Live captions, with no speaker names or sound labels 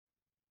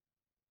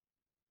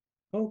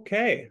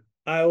Okay,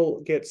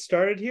 I'll get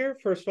started here.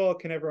 First of all,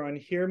 can everyone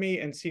hear me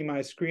and see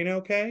my screen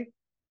okay?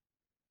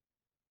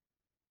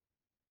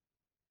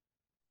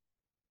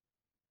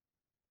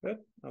 Good,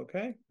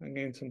 okay, I'm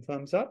getting some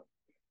thumbs up.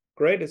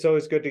 Great, it's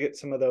always good to get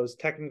some of those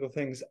technical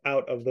things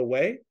out of the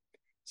way.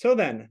 So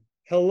then,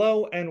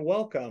 hello and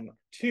welcome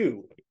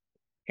to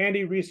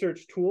Handy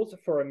Research Tools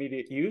for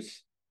Immediate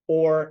Use,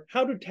 or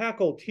How to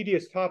Tackle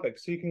Tedious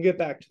Topics so you can get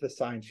back to the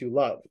science you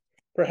love.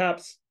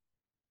 Perhaps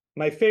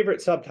my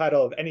favorite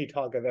subtitle of any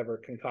talk I've ever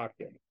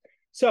concocted.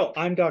 So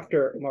I'm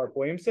Dr. Mark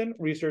Williamson,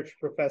 research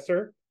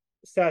professor,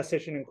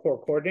 statistician, and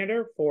core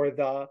coordinator for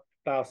the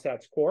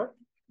Biostats core.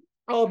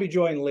 I'll be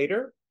joined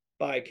later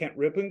by Kent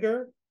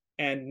Ripplinger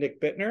and Nick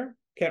Bittner.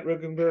 Kent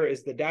Ripplinger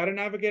is the data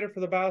navigator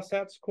for the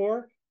Biostats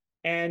core,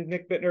 and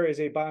Nick Bittner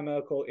is a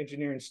biomedical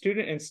engineering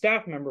student and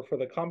staff member for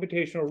the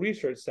Computational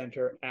Research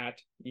Center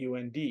at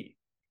UND.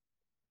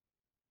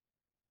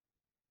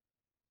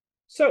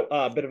 So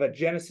a bit of a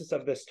genesis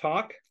of this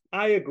talk.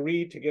 I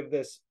agreed to give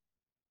this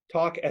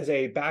talk as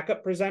a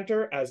backup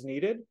presenter as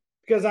needed,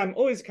 because I'm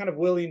always kind of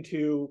willing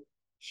to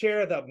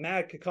share the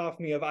mad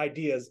cacophony of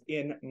ideas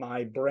in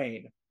my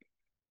brain.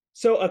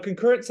 So a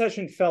concurrent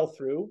session fell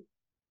through.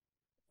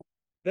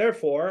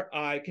 Therefore,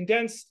 I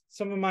condensed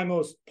some of my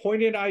most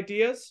poignant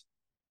ideas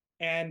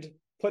and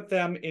put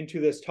them into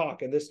this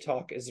talk, and this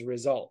talk is the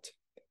result.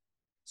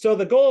 So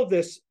the goal of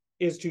this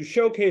is to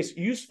showcase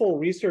useful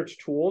research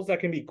tools that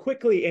can be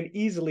quickly and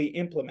easily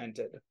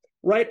implemented,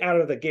 right out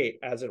of the gate,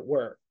 as it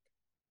were.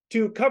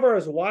 To cover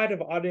as wide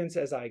of audience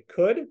as I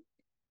could,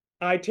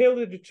 I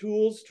tailored the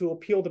tools to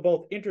appeal to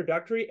both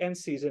introductory and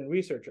seasoned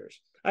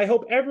researchers. I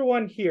hope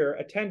everyone here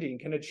attending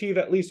can achieve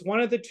at least one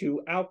of the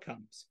two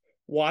outcomes.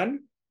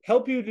 One,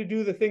 help you to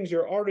do the things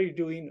you're already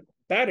doing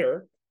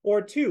better,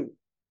 or two,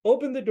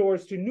 open the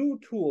doors to new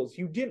tools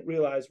you didn't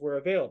realize were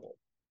available.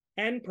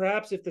 And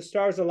perhaps if the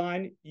stars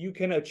align, you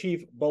can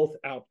achieve both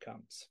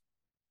outcomes.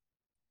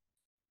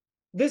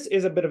 This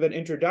is a bit of an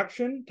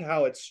introduction to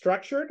how it's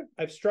structured.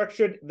 I've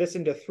structured this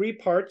into 3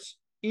 parts,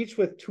 each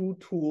with 2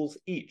 tools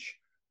each.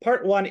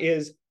 Part 1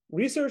 is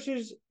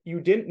resources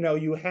you didn't know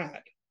you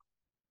had.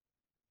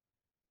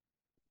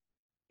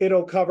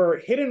 It'll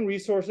cover hidden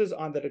resources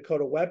on the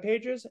DaCCoTA web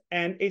pages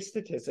and a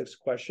statistics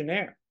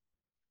questionnaire.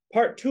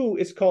 Part 2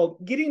 is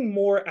called Getting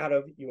More Out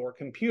of Your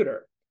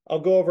Computer. I'll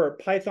go over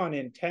Python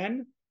in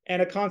 10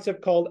 and a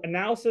concept called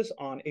analysis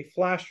on a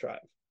flash drive.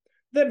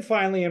 Then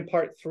finally, in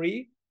part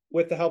 3,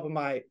 with the help of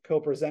my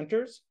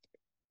co-presenters,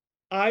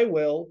 I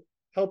will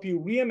help you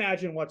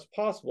reimagine what's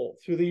possible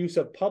through the use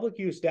of public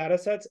use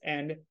datasets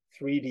and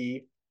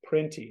 3D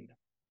printing.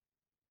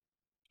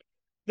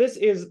 This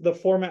is the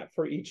format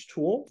for each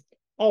tool.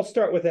 I'll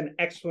start with an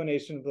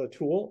explanation of the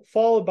tool,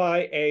 followed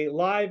by a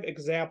live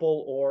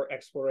example or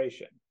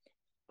exploration.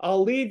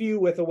 I'll leave you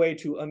with a way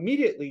to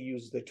immediately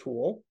use the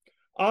tool,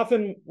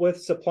 often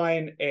with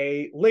supplying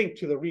a link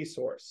to the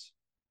resource.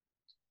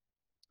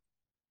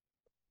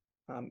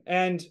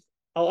 And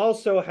I'll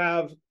also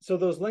have, so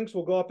those links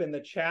will go up in the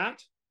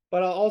chat,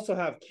 but I'll also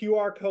have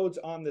QR codes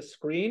on the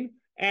screen.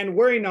 And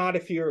worry not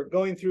if you're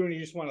going through and you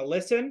just want to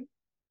listen,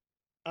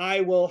 I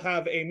will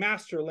have a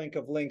master link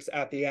of links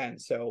at the end.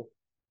 So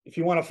if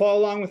you want to follow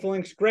along with the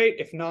links, great.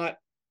 If not,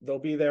 they'll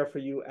be there for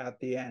you at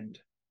the end.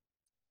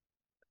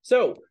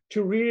 So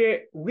to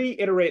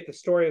reiterate the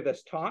story of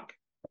this talk,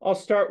 I'll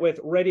start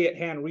with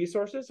ready-at-hand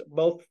resources,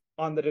 both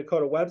on the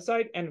DaCCoTA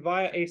website and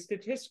via a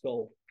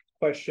statistical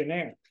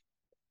questionnaire.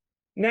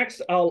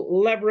 Next,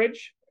 I'll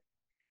leverage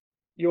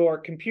your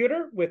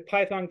computer with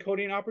Python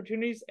coding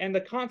opportunities and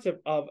the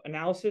concept of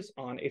analysis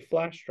on a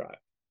flash drive.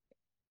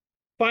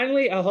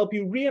 Finally, I'll help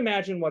you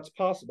reimagine what's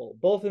possible,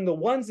 both in the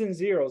ones and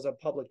zeros of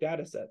public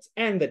datasets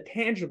and the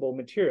tangible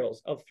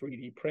materials of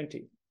 3D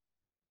printing.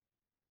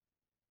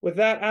 With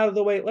that out of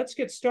the way, let's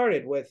get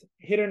started with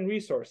hidden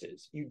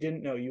resources you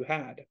didn't know you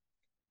had.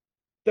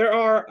 There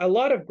are a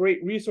lot of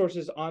great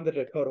resources on the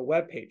DaCCoTA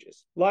web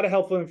pages, a lot of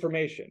helpful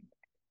information.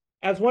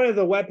 As one of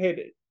the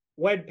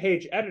web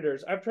page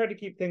editors, I've tried to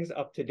keep things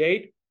up to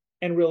date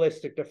and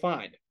realistic to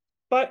find.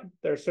 But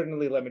there are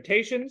certainly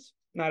limitations.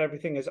 Not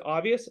everything is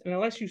obvious, and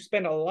unless you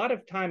spend a lot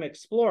of time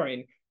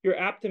exploring, you're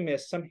apt to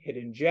miss some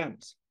hidden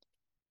gems.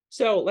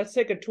 So let's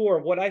take a tour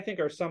of what I think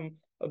are some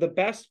of the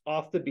best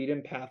off the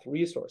beaten path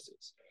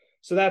resources.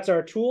 So that's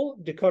our tool,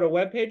 DaCCoTA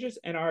web pages,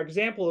 and our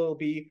example will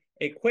be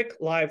a quick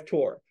live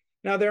tour.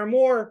 Now there are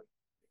more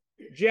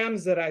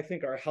gems that I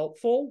think are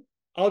helpful.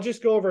 I'll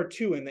just go over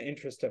 2 in the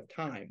interest of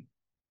time.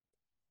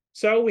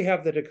 So we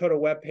have the DaCCoTA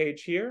web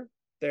page here.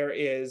 There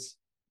is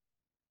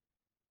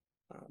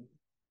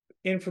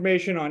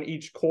information on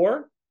each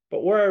core,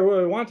 but where I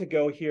really want to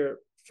go here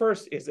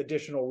first is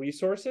additional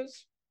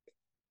resources.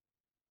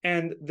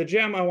 And the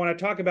gem I want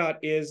to talk about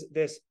is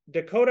this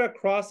DaCCoTA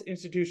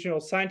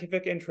Cross-Institutional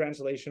Scientific and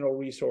Translational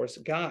Resource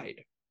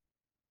Guide.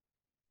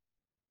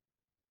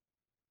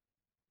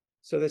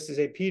 So this is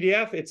a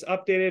PDF. It's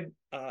updated.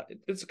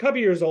 It's a couple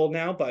years old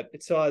now, but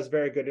it still has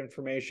very good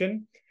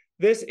information.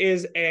 This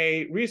is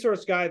a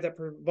resource guide that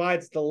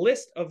provides the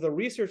list of the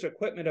research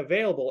equipment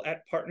available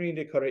at partnering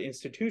DaCCoTA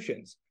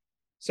institutions.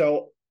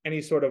 So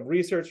any sort of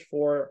research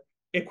for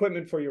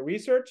equipment for your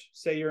research,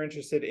 say you're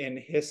interested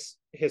in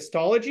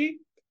histology,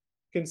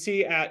 you can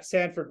see at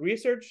Sanford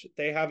Research,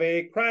 they have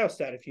a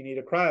cryostat if you need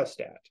a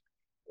cryostat.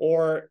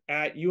 Or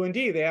at UND,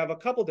 they have a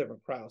couple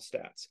different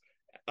cryostats,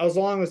 as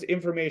long as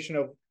information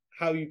of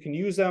how you can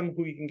use them,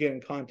 who you can get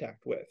in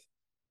contact with.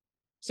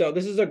 So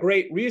this is a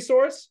great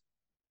resource.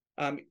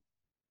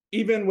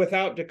 Even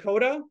without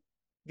DaCCoTA,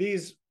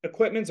 these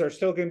equipments are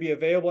still going to be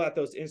available at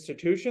those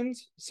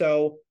institutions.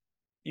 So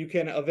you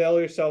can avail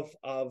yourself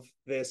of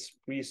this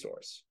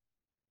resource.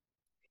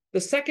 The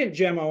second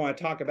gem I want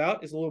to talk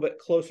about is a little bit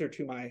closer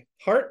to my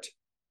heart.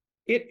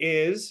 It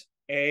is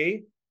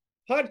a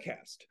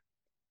podcast.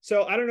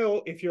 So I don't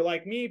know if you're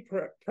like me,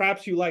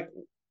 perhaps you like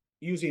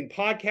using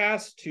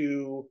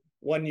podcasts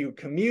when you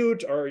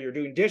commute or you're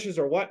doing dishes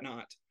or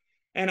whatnot.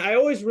 And I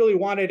always really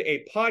wanted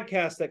a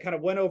podcast that kind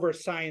of went over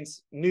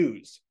science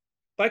news,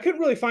 but I couldn't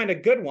really find a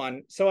good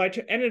one. So I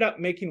ended up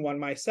making one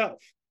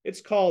myself.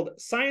 It's called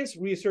Science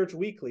Research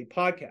Weekly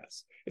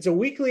Podcast. It's a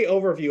weekly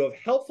overview of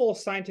helpful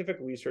scientific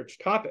research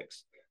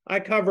topics. I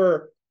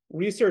cover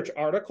research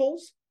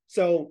articles,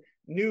 so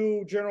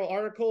new journal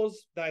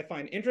articles that I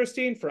find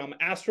interesting, from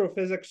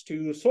astrophysics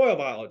to soil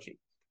biology.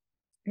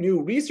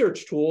 New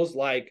research tools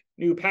like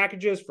new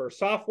packages for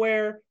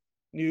software,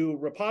 new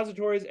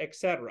repositories,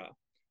 etc.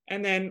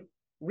 And then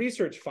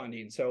research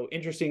funding, so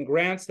interesting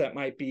grants that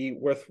might be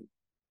worth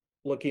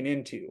looking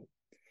into.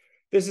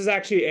 This is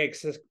actually a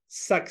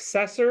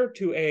successor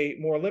to a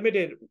more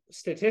limited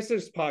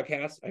statistics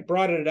podcast. I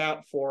brought it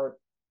out for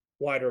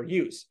wider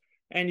use,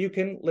 and you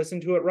can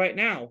listen to it right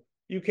now.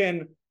 You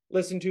can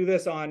listen to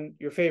this on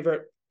your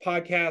favorite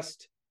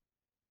podcast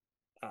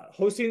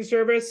hosting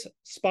service,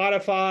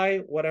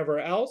 Spotify, whatever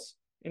else.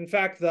 In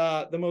fact,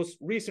 the most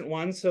recent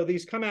ones, so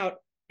these come out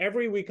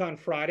every week on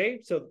Friday.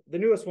 So the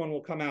newest one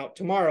will come out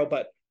tomorrow,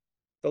 but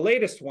the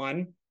latest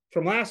one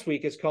from last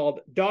week is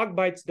called Dog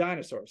Bites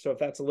Dinosaur. So if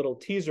that's a little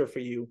teaser for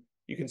you,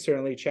 you can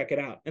certainly check it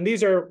out. And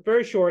these are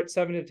very short,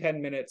 7 to 10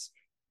 minutes,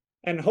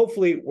 and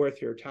hopefully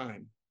worth your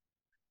time.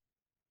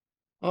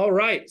 All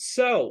right,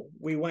 so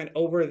we went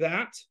over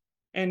that.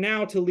 And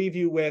now to leave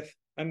you with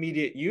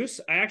immediate use,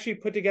 I actually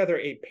put together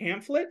a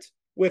pamphlet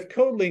with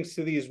code links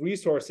to these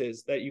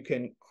resources that you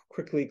can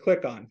quickly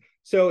click on.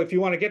 So if you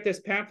want to get this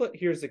pamphlet,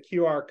 here's the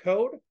QR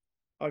code.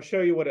 I'll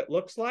show you what it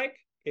looks like.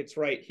 It's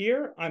right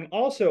here. I'm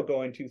also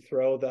going to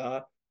throw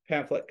the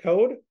pamphlet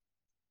code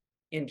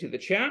into the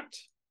chat.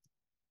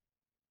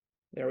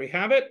 There we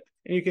have it.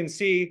 And you can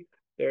see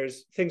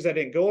there's things I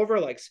didn't go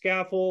over, like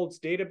scaffolds,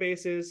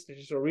 databases,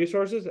 digital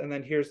resources, and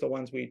then here's the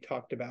ones we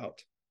talked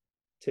about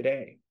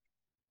today.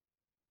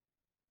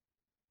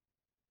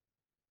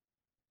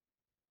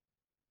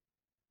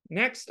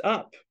 Next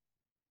up,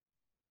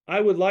 I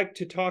would like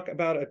to talk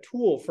about a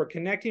tool for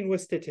connecting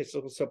with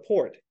statistical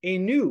support, a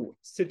new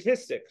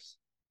statistics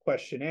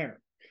questionnaire.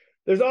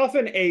 There's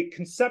often a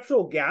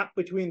conceptual gap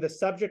between the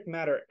subject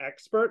matter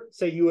expert,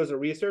 say you as a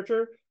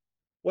researcher,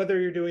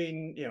 whether you're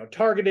doing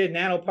targeted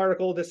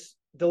nanoparticle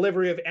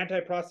delivery of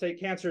anti-prostate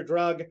cancer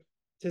drug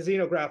to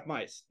xenograft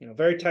mice,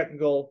 very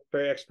technical,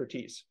 very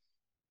expertise.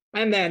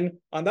 And then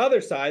on the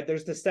other side,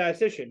 there's the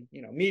statistician,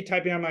 me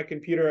typing on my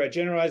computer a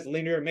generalized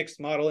linear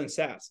mixed model in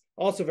SAS,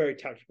 also very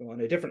technical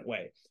in a different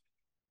way.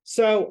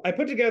 So I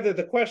put together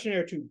the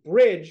questionnaire to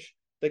bridge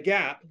the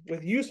gap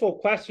with useful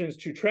questions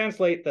to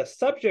translate the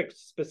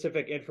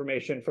subject-specific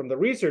information from the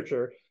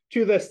researcher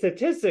to the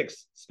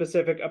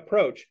statistics-specific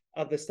approach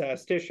of the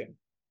statistician.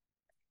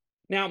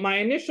 Now, my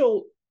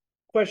initial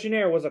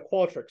questionnaire was a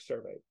Qualtrics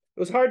survey. It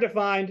was hard to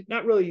find,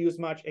 not really used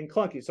much, and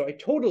clunky, so I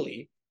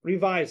totally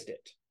revised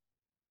it.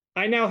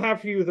 I now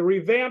have for you the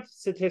revamped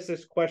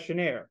statistics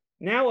questionnaire,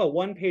 now a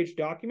one-page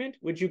document,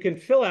 which you can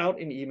fill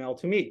out and email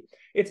to me.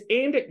 It's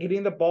aimed at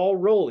getting the ball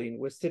rolling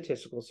with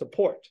statistical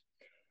support.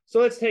 So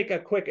let's take a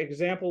quick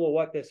example of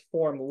what this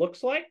form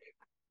looks like.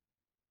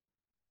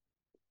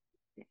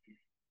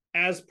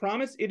 As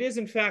promised, it is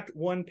in fact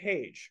one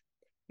page.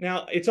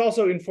 Now, it's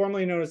also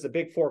informally known as the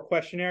Big Four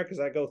questionnaire because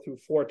I go through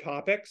 4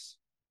 topics.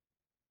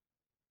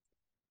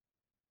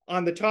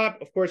 On the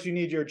top, of course, you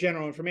need your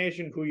general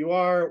information, who you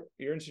are,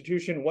 your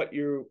institution, what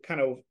you're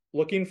kind of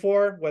looking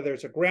for, whether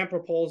it's a grant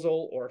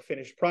proposal or a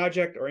finished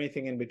project or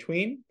anything in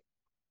between.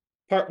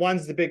 Part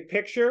 1's the big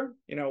picture.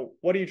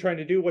 What are you trying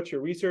to do? What's your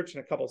research in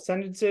a couple of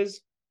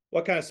sentences?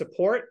 What kind of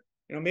support?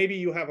 Maybe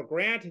you have a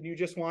grant and you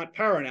just want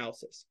power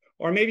analysis.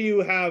 Or maybe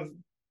you have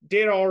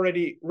data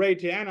already ready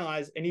to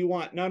analyze and you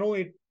want not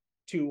only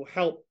to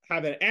help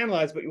have it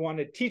analyzed, but you want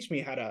to teach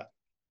me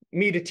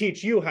to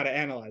teach you how to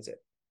analyze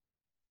it,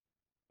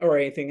 or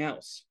anything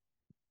else.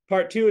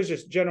 Part 2 is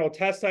just general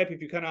test type.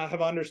 If you kind of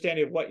have an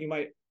understanding of what you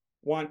might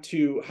want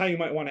to, how you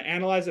might want to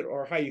analyze it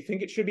or how you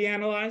think it should be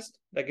analyzed,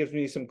 that gives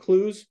me some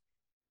clues.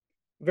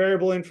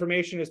 Variable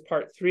information is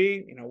part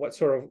 3, what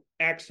sort of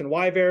X and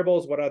Y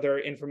variables, what other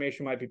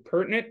information might be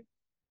pertinent.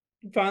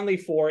 And finally,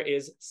 4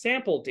 is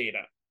sample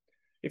data.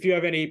 If you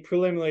have any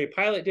preliminary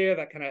pilot data,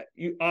 that kind of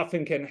you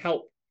often can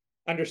help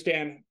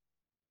understand,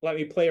 let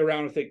me play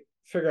around with it,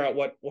 figure out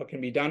what can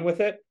be done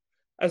with it,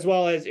 as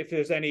well as if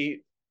there's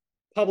any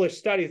published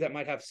studies that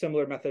might have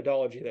similar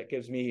methodology that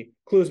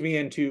clues me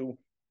into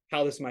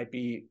how this might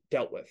be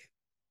dealt with.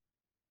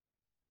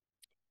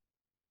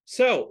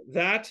 So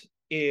that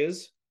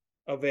is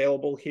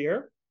available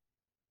here.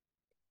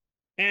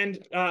 And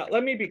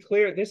let me be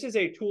clear, this is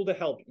a tool to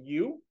help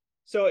you.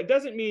 So it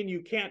doesn't mean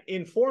you can't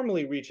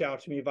informally reach out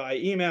to me via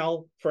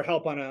email for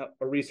help on a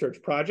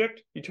research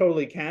project. You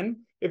totally can.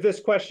 If this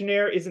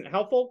questionnaire isn't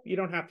helpful, you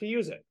don't have to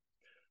use it.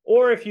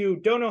 Or if you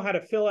don't know how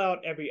to fill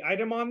out every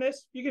item on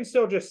this, you can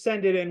still just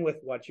send it in with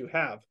what you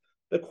have.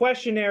 The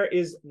questionnaire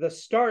is the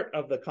start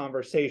of the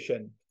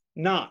conversation,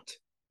 not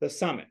the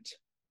summit.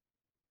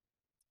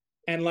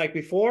 And like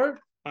before,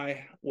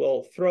 I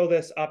will throw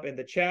this up in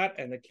the chat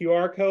and the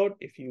QR code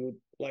if you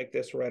like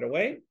this right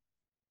away.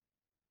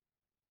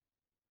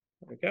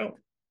 There we go.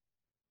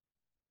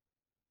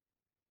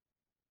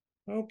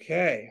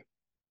 Okay.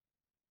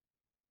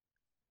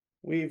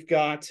 We've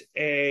got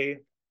a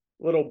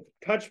little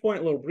touch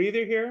point, a little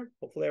breather here.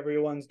 Hopefully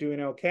everyone's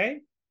doing okay.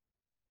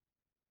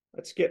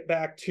 Let's get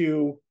back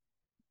to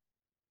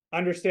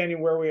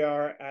understanding where we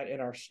are at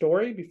in our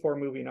story before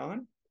moving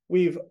on.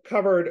 We've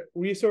covered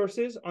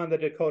resources on the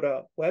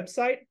DaCCoTA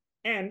website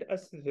and a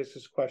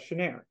statistics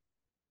questionnaire.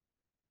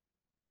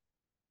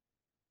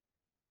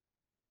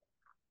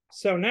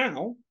 So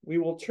now we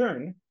will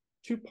turn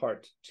to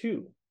part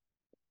 2,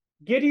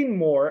 getting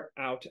more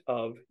out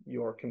of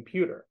your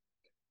computer.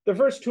 The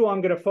first tool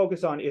I'm going to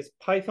focus on is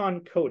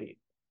Python coding.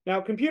 Now,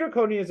 computer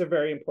coding is a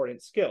very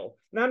important skill,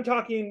 and I'm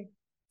talking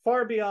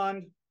far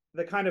beyond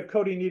the kind of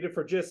coding needed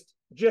for just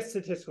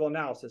statistical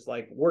analysis,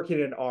 like working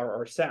in R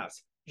or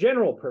SAS,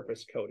 general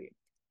purpose coding.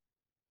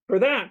 For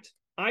that,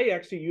 I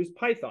actually use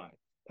Python.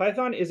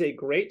 Python is a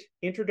great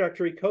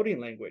introductory coding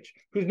language,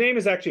 whose name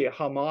is actually a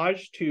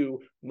homage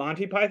to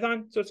Monty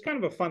Python, so it's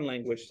kind of a fun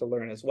language to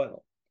learn as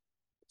well.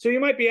 So you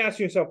might be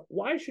asking yourself,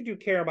 why should you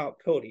care about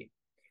coding?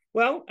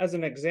 Well, as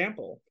an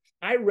example,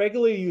 I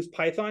regularly use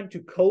Python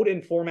to code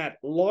and format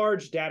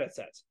large data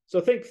sets.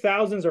 So think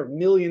thousands or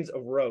millions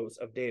of rows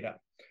of data.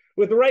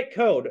 With the right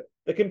code,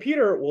 the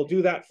computer will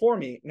do that for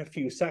me in a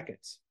few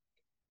seconds.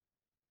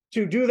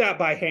 To do that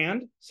by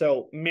hand,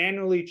 so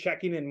manually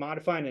checking and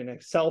modifying an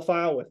Excel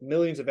file with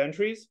millions of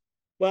entries,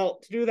 well,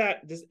 to do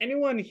that, does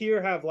anyone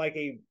here have like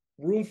a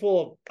room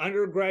full of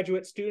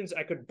undergraduate students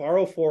I could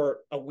borrow for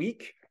a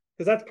week?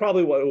 Because that's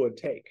probably what it would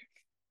take.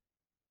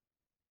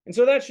 And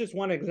so that's just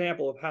one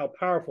example of how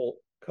powerful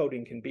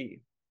coding can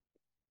be.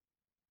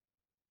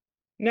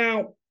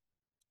 Now,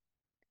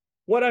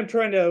 what I'm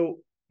trying to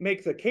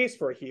make the case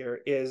for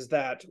here is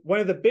that one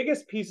of the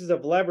biggest pieces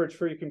of leverage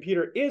for your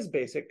computer is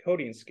basic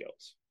coding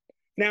skills.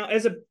 Now,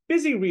 as a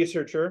busy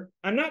researcher,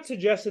 I'm not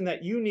suggesting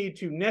that you need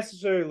to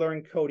necessarily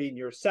learn coding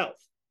yourself,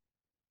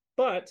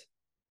 but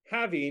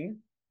having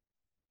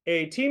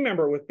a team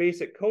member with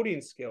basic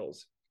coding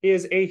skills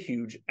is a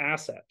huge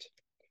asset.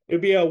 It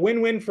would be a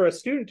win-win for a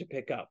student to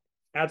pick up,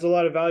 adds a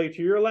lot of value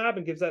to your lab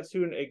and gives that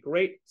student a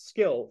great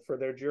skill for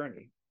their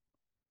journey.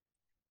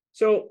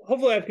 So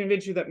hopefully I've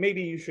convinced you that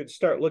maybe you should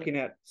start looking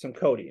at some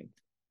coding.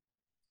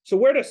 So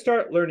where to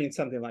start learning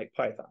something like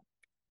Python?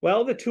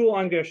 Well, the tool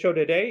I'm going to show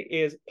today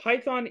is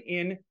Python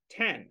in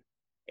 10,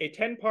 a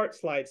 10-part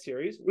slide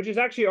series, which is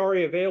actually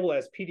already available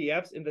as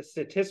PDFs in the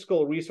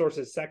statistical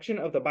resources section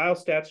of the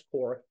Biostats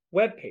Core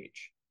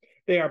webpage.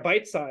 They are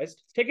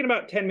bite-sized, taking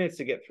about 10 minutes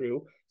to get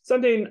through,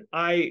 something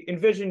I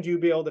envisioned you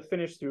be able to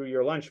finish through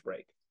your lunch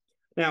break.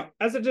 Now,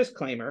 as a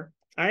disclaimer,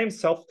 I am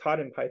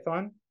self-taught in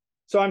Python,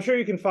 so I'm sure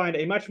you can find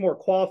a much more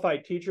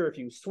qualified teacher if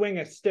you swing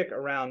a stick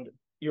around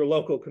your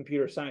local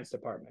computer science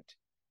department.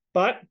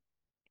 But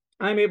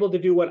I'm able to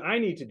do what I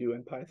need to do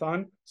in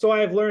Python, so I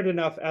have learned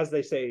enough, as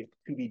they say,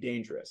 to be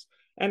dangerous.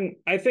 And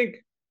I think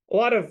a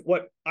lot of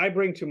what I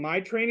bring to my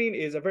training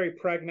is a very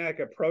pragmatic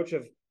approach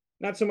of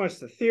not so much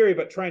the theory,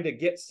 but trying to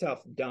get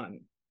stuff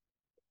done.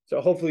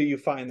 So hopefully you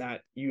find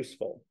that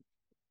useful.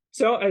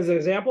 So as an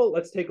example,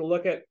 let's take a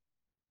look at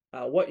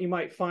what you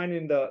might find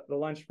in the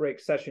lunch break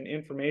session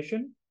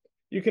information.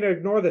 You can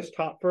ignore this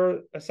top for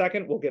a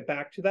second. We'll get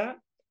back to that.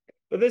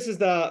 But this is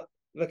the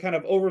kind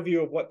of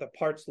overview of what the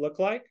parts look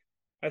like.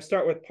 I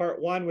start with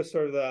part 1 with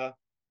sort of the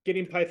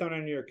getting Python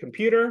on your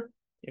computer,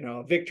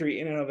 a victory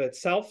in and of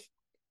itself,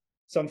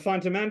 some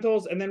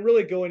fundamentals, and then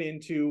really going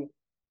into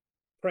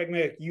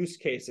pragmatic use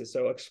cases.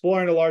 So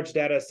exploring a large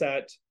data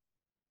set,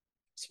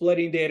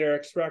 splitting data,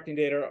 extracting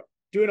data,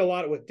 doing a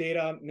lot with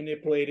data,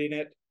 manipulating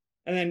it.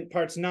 And then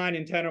parts 9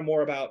 and 10 are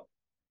more about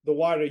the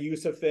wider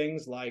use of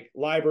things like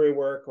library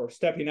work or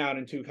stepping out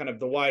into kind of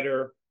the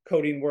wider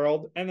coding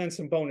world, and then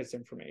some bonus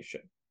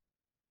information.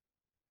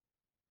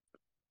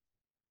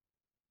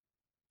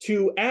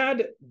 To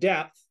add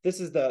depth, this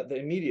is the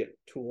immediate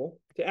tool.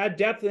 To add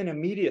depth and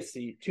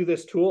immediacy to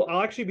this tool,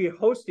 I'll actually be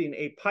hosting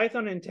a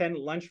Python in 10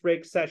 lunch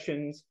break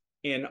sessions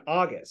in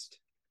August.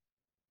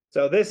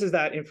 So this is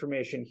that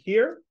information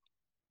here.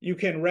 You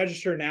can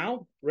register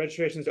now.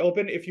 Registration is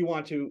open if you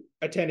want to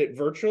attend it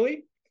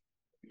virtually.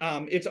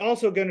 It's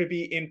also going to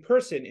be in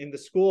person in the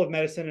School of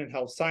Medicine and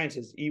Health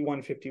Sciences,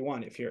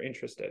 E151, if you're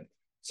interested.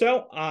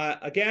 So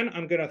again,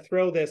 I'm going to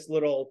throw this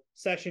little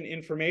session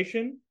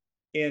information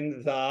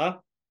in the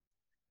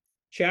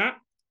chat.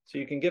 So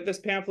you can get this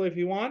pamphlet if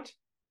you want,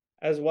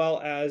 as well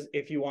as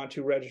if you want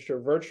to register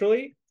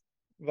virtually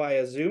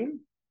via Zoom.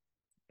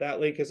 That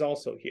link is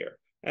also here.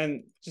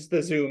 And just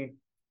the Zoom,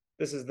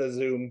 this is the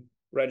Zoom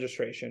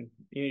registration.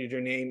 You need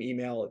your name,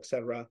 email,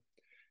 etc.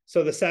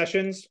 So the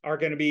sessions are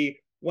going to be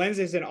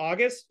Wednesdays in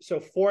August. So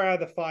 4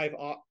 out of the 5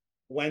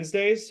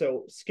 Wednesdays.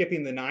 So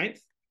skipping the 9th.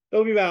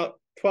 They'll be about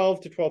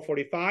 12 to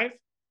 12:45.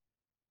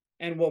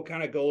 And we'll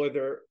kind of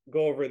go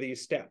over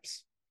these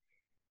steps.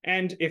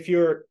 And if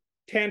you're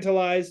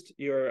tantalized,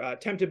 you're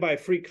tempted by a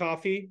free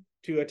coffee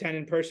to attend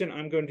in person,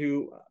 I'm going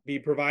to be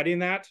providing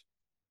that.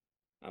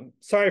 I'm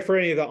sorry for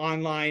any of the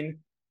online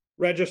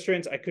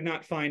registrants. I could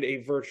not find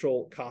a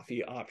virtual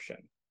coffee option.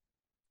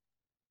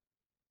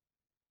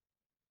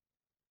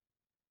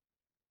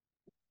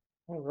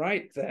 All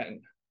right,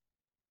 then.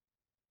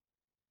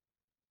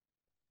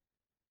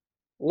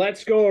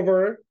 Let's go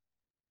over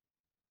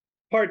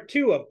part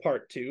 2 of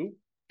part 2,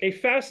 a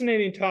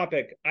fascinating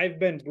topic I've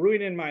been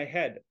brewing in my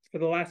head for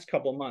the last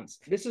couple months.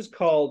 This is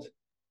called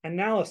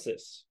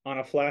analysis on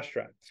a flash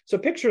drive. So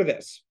picture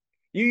this.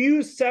 You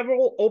use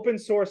several open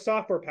source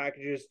software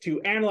packages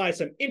to analyze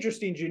some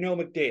interesting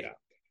genomic data.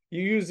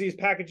 You use these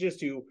packages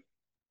to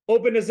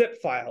open a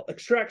zip file,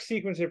 extract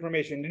sequence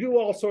information, to do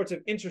all sorts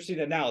of interesting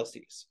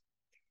analyses.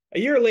 A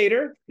year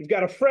later, you've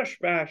got a fresh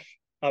batch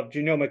of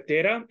genomic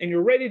data, and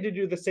you're ready to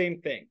do the same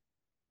thing.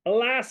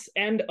 Alas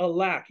and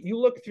alack, you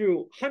look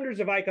through hundreds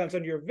of icons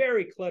on your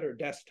very cluttered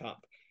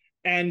desktop,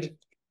 and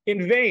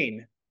in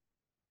vain,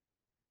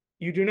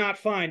 you do not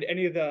find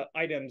any of the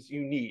items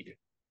you need.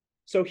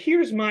 So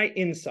here's my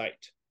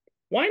insight.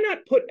 Why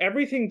not put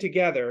everything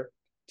together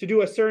to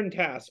do a certain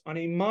task on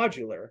a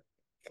modular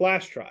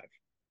flash drive?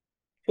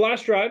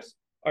 Flash drives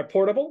are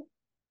portable,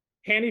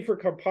 handy for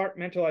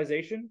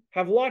compartmentalization,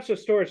 have lots of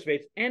storage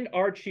space, and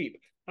are cheap.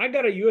 I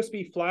got a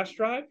USB flash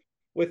drive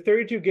with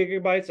 32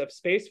 gigabytes of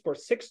space for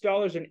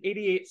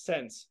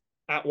 $6.88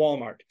 at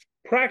Walmart,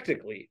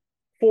 practically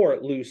for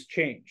loose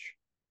change.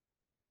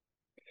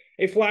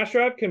 A flash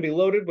drive can be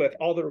loaded with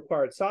all the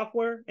required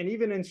software and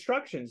even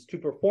instructions to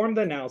perform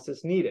the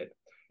analysis needed.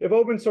 If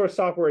open source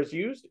software is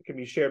used, it can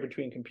be shared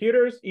between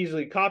computers,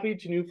 easily copied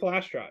to new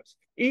flash drives.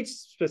 Each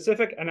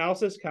specific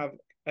analysis can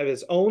have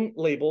its own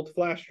labeled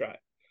flash drive.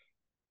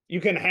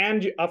 You can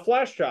hand a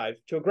flash drive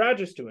to a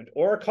graduate student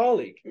or a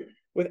colleague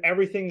with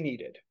everything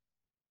needed.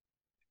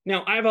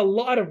 Now, I have a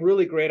lot of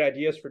really great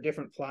ideas for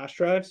different flash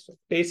drives: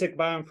 basic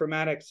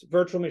bioinformatics,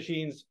 virtual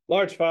machines,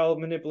 large file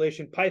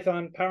manipulation,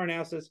 Python, power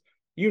analysis,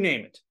 you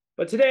name it.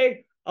 But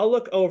today, I'll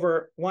look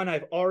over one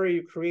I've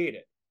already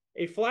created,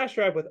 a flash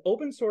drive with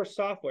open source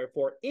software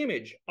for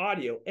image,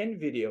 audio, and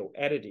video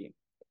editing.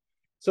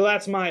 So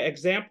that's my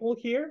example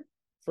here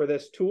for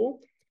this tool.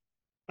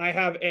 I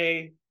have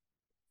a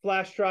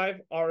flash drive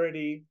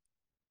already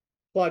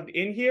plugged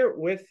in here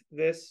with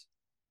this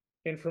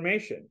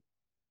information.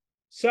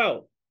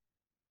 So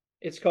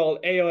it's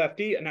called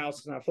AOFD,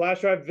 Analysis on a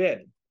Flash Drive,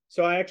 vid.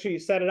 So I actually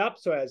set it up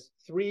so it has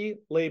 3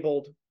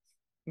 labeled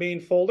main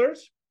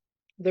folders.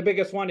 The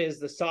biggest one is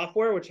the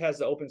software, which has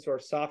the open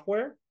source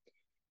software.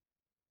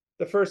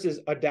 The first is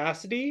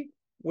Audacity,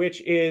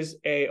 which is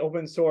an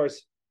open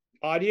source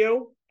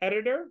audio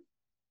editor.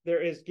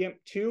 There is GIMP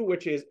 2,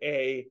 which is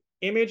an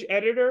image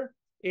editor.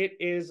 It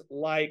is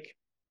like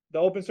the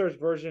open source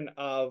version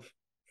of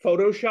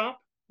Photoshop,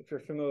 if you're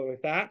familiar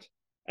with that.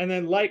 And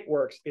then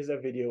Lightworks is a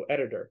video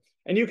editor.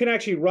 And you can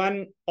actually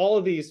run all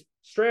of these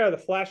straight out of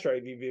the flash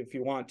drive if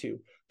you want to.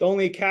 The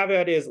only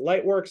caveat is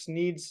Lightworks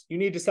you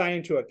need to sign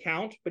into an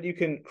account, but you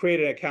can create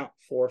an account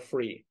for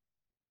free.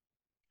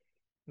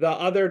 The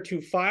other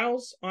 2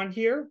 files on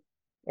here,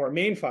 or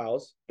main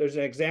files, there's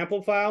an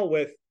example file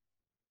with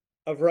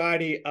a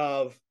variety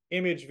of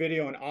image,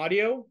 video, and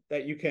audio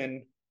that you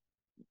can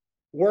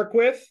work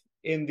with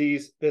in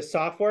this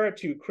software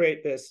to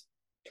create this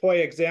toy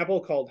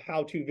example called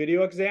How to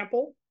Video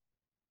Example.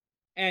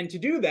 And to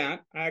do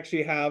that, I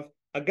actually have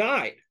a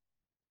guide,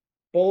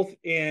 both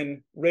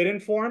in written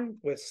form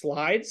with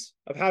slides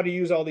of how to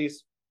use all the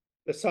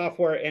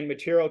software and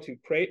material to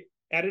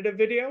edit a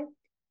video,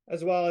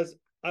 as well as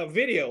a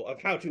video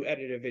of how to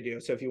edit a video.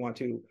 So if you want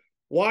to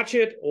watch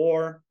it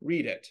or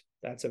read it,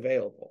 that's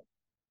available.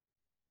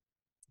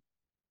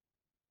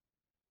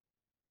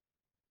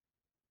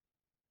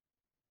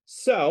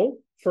 So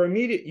for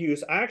immediate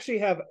use, I actually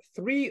have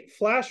 3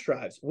 flash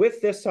drives with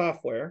this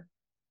software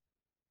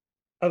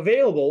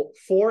available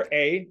for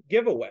a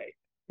giveaway.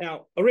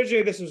 Now,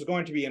 originally this was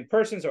going to be in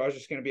person, so I was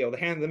just going to be able to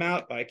hand them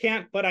out, but I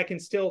can't, but I can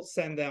still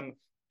send them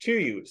to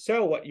you.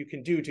 So what you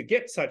can do to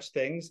get such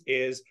things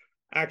is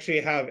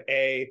actually have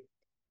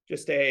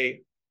just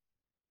a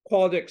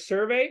Qualdic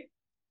survey.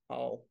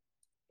 I'll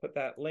put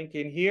that link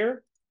in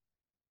here,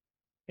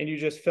 and you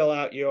just fill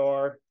out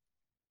your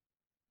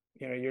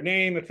your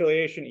name,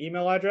 affiliation,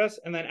 email address.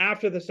 And then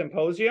after the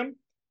symposium,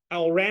 I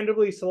will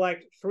randomly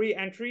select 3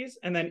 entries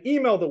and then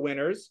email the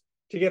winners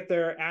to get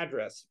their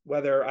address,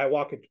 whether I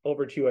walk it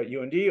over to you at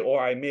UND or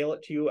I mail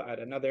it to you at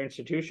another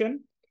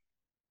institution.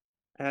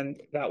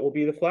 And that will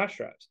be the flash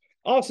drives.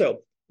 Also,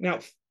 now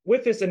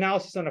with this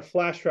analysis on a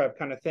flash drive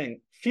kind of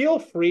thing, feel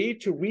free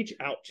to reach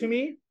out to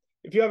me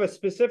if you have a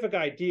specific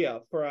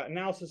idea for an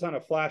analysis on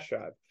a flash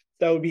drive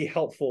that would be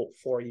helpful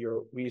for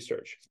your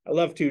research. I'd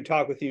love to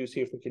talk with you,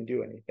 see if we can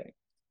do anything.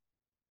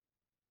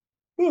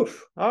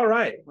 Oof. All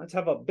right, let's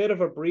have a bit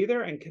of a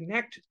breather and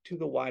connect to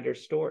the wider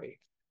story.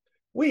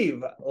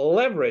 We've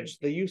leveraged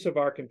the use of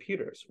our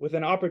computers with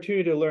an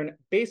opportunity to learn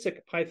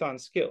basic Python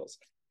skills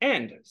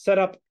and set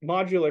up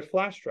modular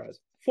flash drives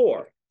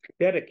for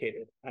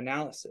dedicated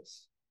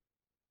analysis.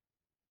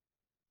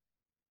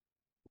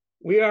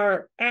 We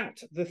are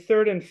at the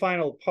third and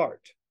final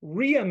part,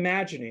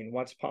 reimagining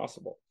what's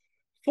possible.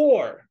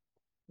 For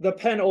the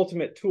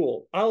penultimate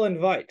tool, I'll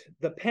invite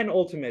the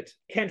penultimate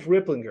Kent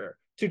Ripplinger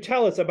to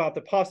tell us about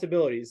the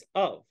possibilities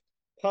of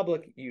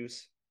public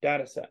use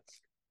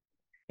datasets.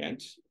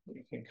 And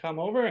you can come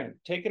over and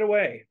take it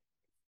away.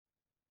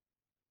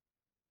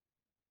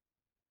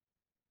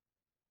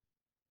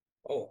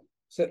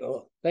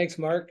 Thanks,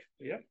 Mark.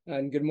 Yeah.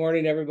 And good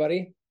morning,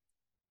 everybody.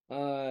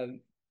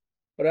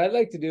 What I'd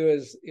like to do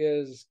is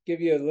give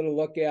you a little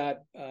look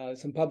at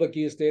some public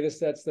use data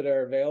sets that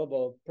are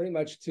available pretty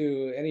much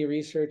to any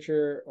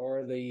researcher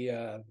or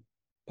the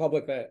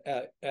public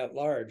at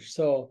large.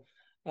 So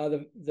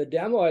the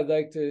demo I'd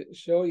like to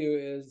show you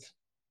is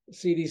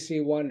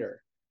CDC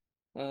Wonder.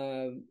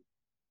 Yeah.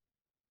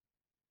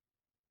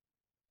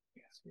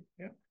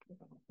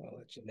 I'll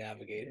let you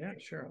navigate. Yeah,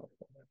 sure.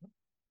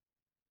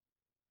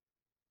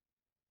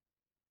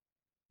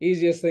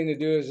 Easiest thing to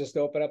do is just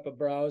open up a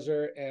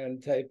browser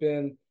and type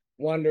in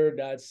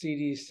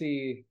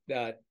wonder.cdc.gov.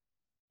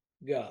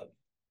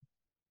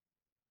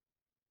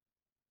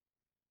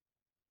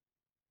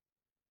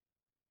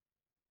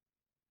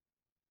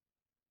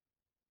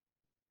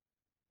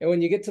 And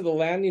when you get to the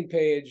landing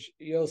page,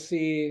 you'll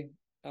see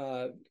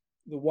the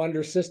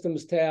Wonder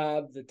Systems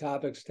tab, the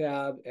Topics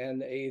tab, and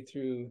the A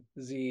through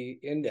Z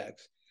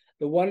index.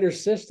 The Wonder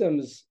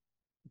Systems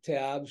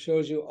tab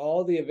shows you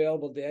all the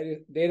available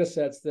data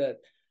sets that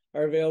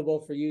are available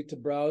for you to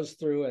browse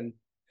through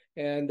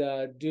and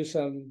do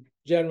some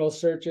general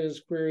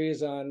searches,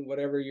 queries on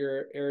whatever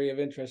your area of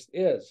interest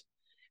is.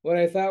 What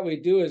I thought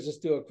we'd do is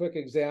just do a quick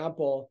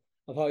example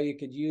of how you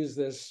could use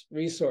this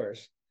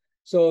resource.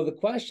 So the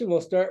question we'll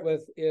start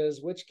with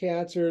is, which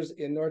cancers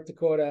in North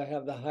Dakota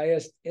have the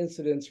highest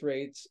incidence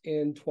rates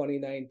in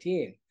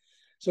 2019?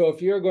 So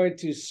if you're going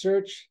to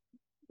search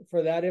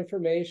for that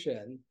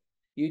information,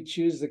 you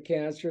choose the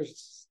cancer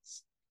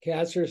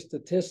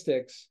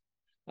statistics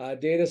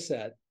data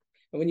set.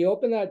 And when you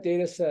open that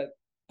data set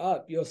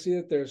up, you'll see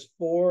that there's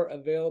 4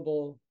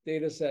 available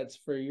data sets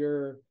for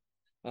your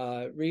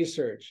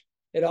research.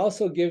 It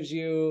also gives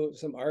you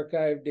some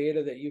archive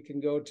data that you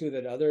can go to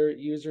that other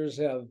users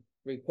have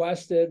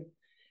requested,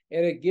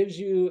 and it gives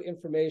you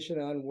information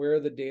on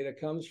where the data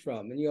comes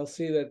from. And you'll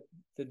see that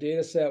the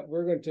data set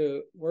we're going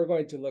to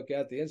look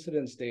at, the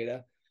incidence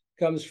data,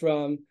 comes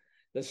from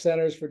the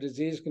Centers for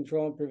Disease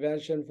Control and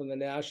Prevention from the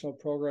National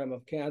Program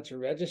of Cancer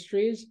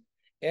Registries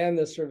and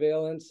the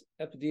Surveillance,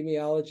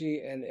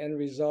 Epidemiology, and End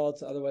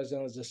Results, otherwise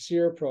known as the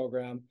SEER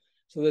program.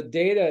 So the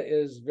data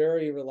is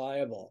very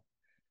reliable.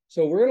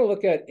 So we're going to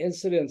look at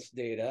incidence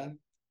data.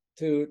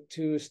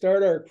 To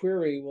start our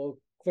query, we'll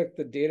click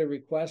the data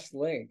request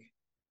link.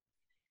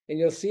 And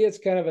you'll see it's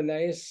kind of a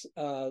nice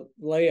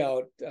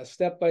layout, a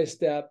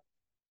step-by-step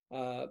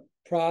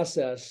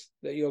process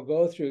that you'll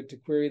go through to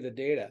query the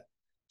data.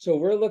 So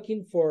we're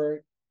looking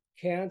for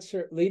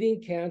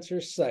leading cancer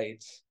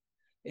sites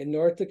in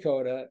North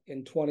Dakota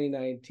in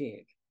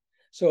 2019.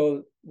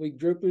 So we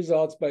group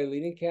results by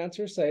leading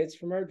cancer sites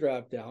from our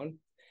dropdown.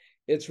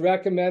 It's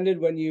recommended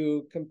when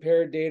you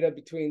compare data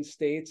between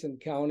states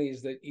and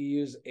counties that you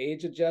use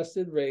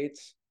age-adjusted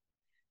rates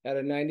at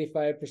a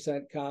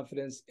 95%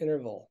 confidence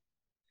interval.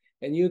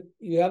 And you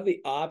have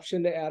the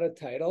option to add a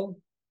title.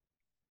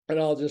 And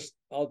I'll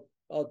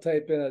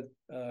type in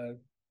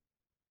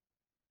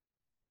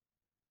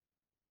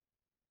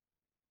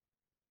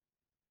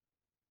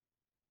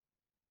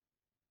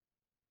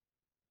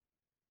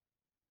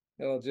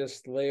I'll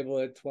just label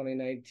it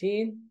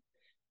 2019.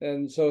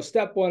 And so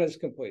step 1 is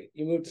complete.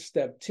 You move to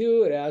step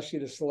 2, it asks you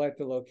to select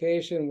a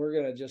location. We're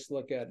going to just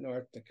look at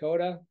North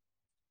Dakota.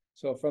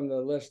 So from the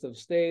list of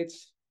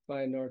states,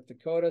 find North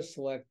Dakota,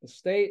 select the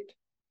state.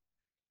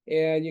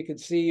 And you can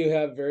see you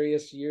have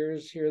various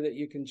years here that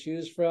you can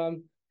choose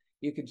from.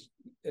 You could,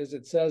 as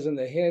it says in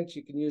the hint,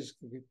 you can use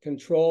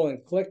control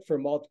and click for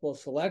multiple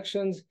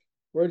selections.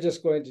 We're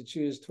just going to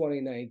choose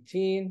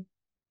 2019.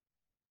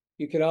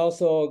 You can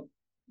also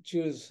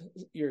choose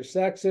your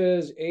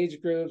sexes,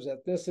 age groups,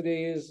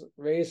 ethnicities,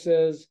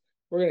 races.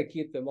 We're going to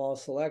keep them all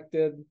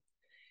selected.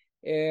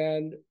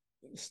 And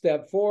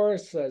step 4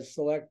 says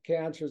select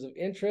cancers of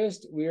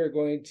interest. We are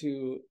going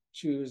to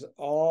choose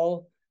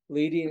all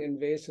leading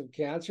invasive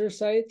cancer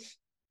sites.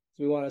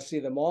 So we want to see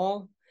them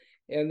all.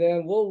 And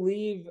then we'll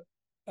leave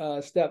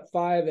step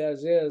 5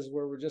 as is,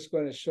 where we're just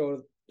going to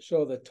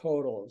show the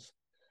totals.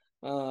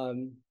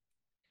 And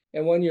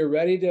when you're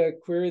ready to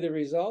query the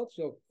results,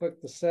 you'll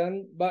click the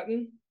send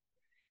button.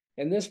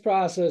 And this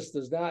process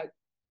does not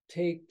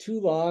take too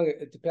long.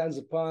 It depends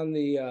upon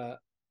the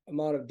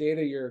amount of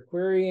data you're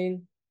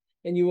querying.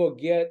 And you will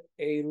get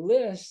a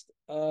list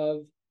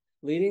of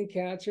leading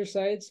cancer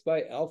sites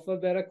by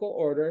alphabetical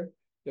order.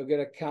 You'll get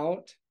a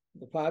count,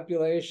 the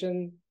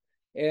population,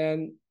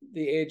 and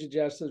the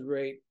age-adjusted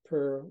rate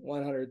per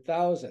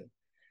 100,000.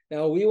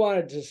 Now, we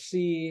wanted to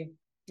see,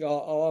 I'll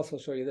also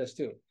show you this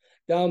too.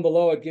 Down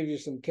below, it gives you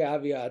some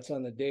caveats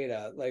on the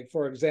data. Like,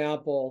 for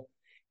example,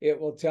 it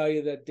will tell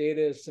you that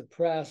data is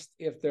suppressed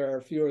if there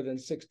are fewer than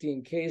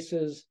 16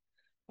 cases.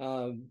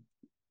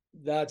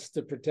 That's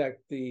to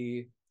protect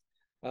the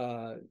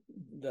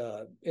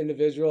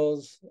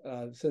individuals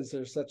since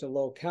there's such a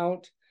low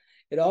count.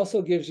 It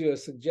also gives you a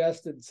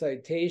suggested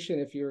citation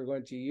if you were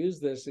going to use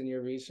this in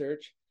your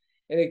research,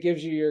 and it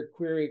gives you your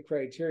query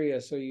criteria,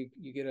 so you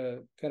get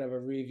a kind of a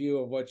review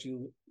of what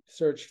you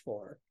searched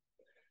for.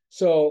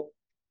 So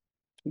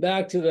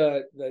back to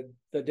the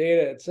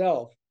data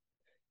itself.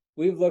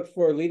 We've looked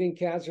for leading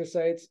cancer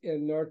sites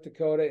in North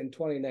Dakota in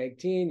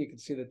 2019. You can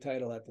see the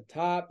title at the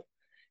top.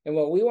 And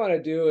what we want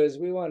to do is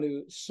we want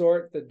to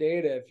sort the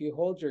data. If you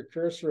hold your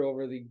cursor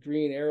over the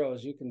green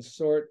arrows, you can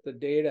sort the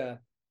data.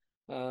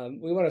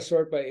 We want to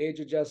sort by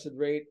age-adjusted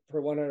rate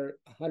per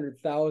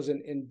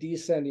 100,000 in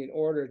descending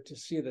order to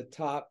see the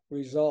top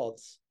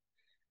results.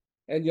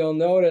 And you'll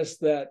notice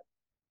that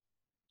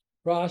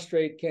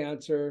prostate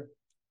cancer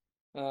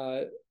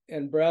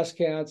and breast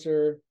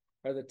cancer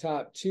are the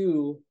top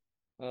 2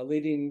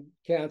 leading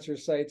cancer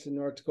sites in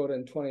North Dakota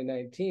in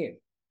 2019.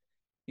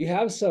 You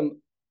have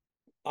some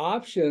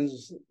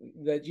options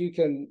that you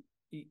can,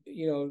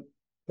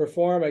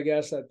 perform, I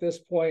guess, at this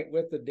point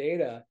with the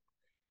data.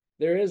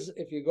 There is,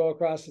 if you go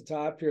across the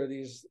top here,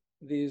 these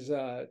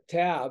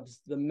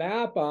tabs. The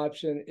map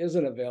option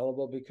isn't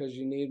available because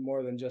you need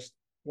more than just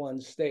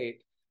one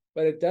state,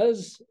 but it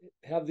does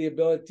have the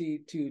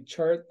ability to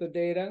chart the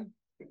data,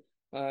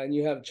 and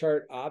you have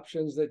chart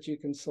options that you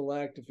can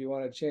select if you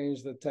want to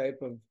change the type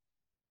of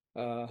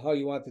how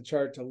you want the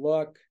chart to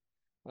look.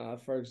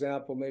 For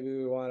example, maybe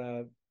we want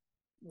a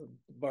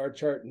bar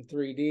chart in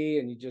 3D,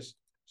 and you just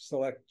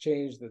select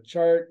change the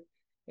chart,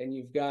 and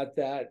you've got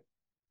that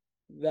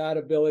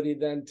ability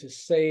then to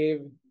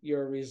save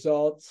your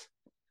results.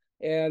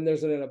 And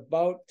there's an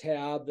about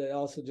tab that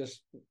also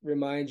just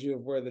reminds you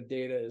of where the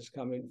data is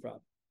coming from.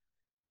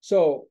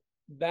 So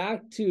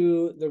back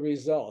to the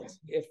results.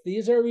 If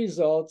these are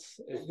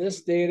results, if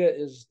this data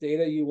is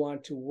data you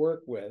want to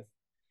work with,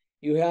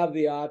 you have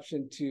the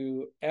option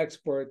to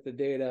export the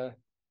data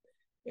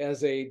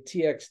as a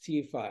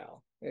TXT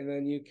file. And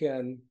then you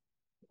can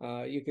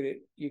you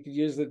could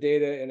use the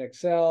data in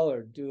Excel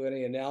or do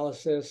any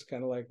analysis,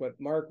 kind of like what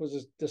Mark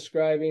was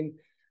describing.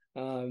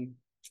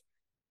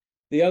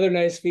 The other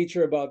nice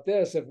feature about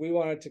this, if we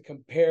wanted to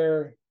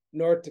compare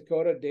North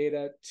Dakota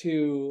data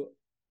to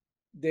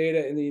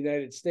data in the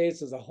United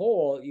States as a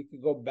whole, you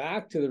could go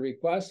back to the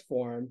request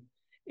form.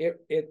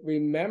 It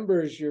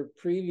remembers your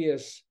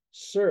previous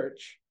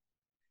search.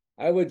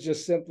 I would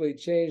just simply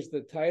change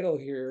the title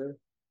here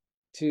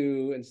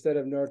to, instead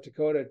of North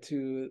Dakota,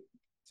 to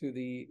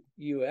the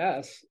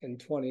US in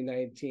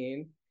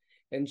 2019,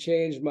 and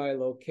change my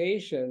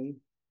location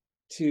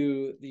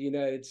to the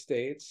United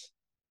States.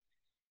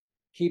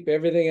 Keep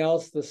everything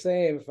else the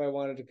same if I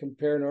wanted to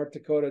compare North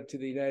Dakota to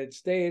the United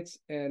States,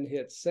 and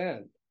hit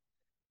send.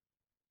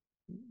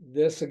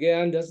 This,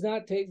 again, does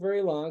not take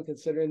very long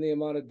considering the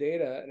amount of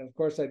data. And of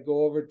course, I'd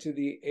go over to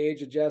the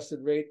age-adjusted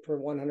rate per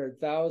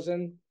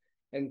 100,000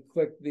 and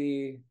click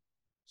the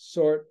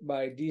sort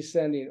by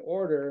descending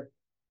order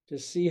to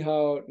see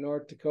how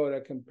North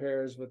Dakota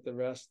compares with the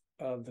rest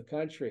of the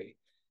country.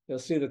 You'll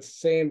see that the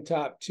same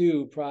top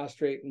 2,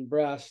 prostate and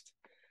breast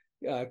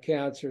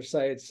cancer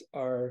sites,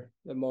 are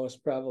the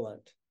most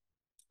prevalent.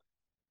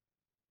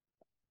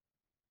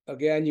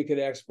 Again, you could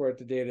export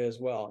the data as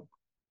well.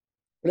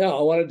 Now,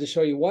 I wanted to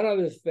show you one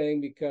other thing,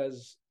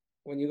 because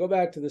when you go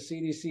back to the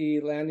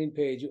CDC landing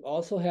page, you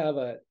also have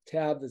a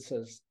tab that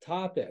says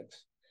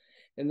topics.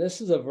 And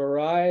this is a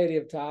variety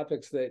of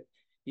topics that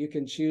you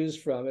can choose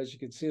from. As you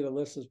can see, the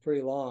list is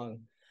pretty long.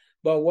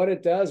 But what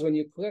it does, when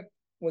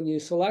you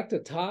select a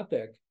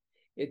topic,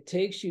 it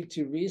takes you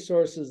to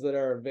resources that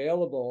are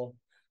available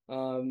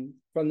from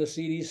the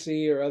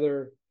CDC or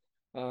other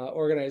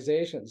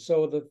organizations.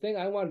 So the thing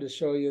I wanted to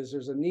show you is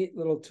there's a neat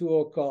little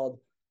tool called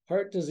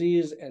Heart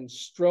Disease and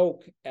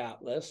Stroke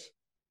Atlas,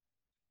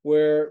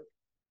 where,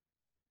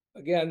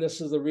 again,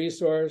 this is the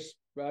resource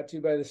brought to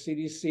you by the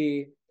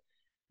CDC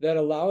that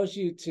allows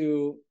you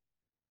to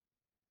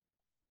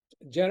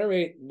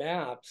generate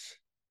maps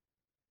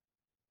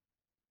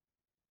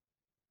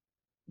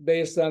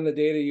based on the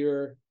data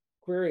you're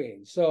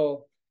querying.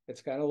 So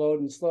it's kind of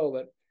loading slow,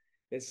 but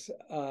it's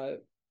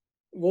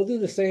we'll do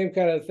the same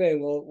kind of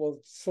thing.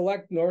 We'll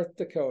select North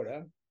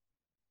Dakota,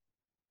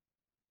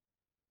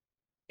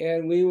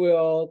 and we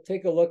will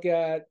take a look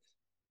at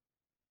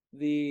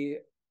the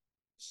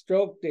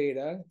stroke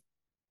data,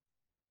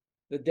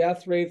 the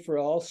death rate for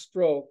all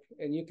stroke,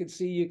 and you can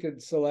see you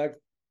could select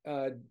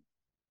the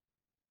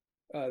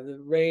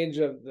range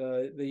of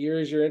the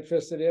years you're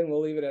interested in.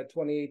 We'll leave it at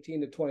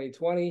 2018 to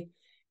 2020.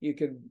 You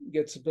could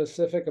get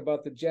specific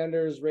about the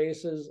genders,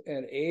 races,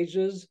 and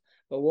ages,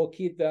 but we'll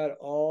keep that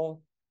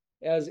all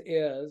as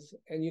is.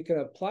 And you can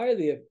apply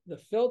the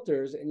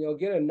filters, and you'll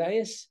get a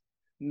nice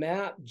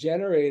map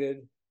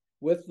generated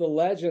with the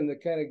legend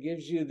that kind of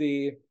gives you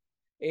the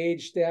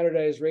age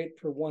standardized rate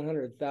per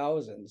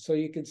 100,000. So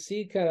you can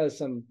see kind of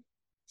some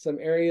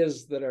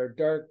areas that are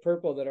dark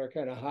purple that are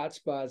kind of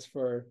hotspots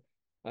for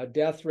a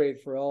death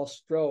rate for all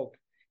stroke.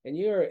 And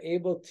you are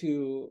able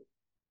to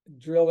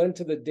drill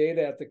into the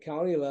data at the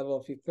county level.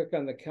 If you click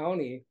on the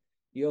county,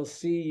 you'll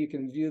see you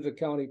can view the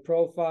county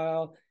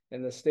profile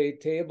and the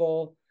state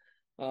table.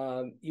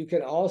 You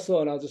can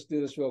also, and I'll just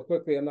do this real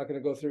quickly, I'm not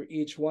going to go through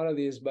each one of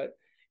these, but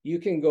you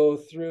can go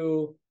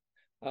through,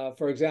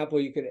 for example,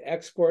 you can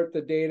export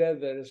the data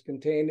that is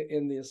contained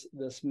in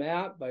this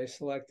map by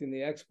selecting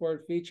the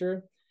export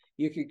feature.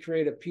 You could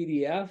create a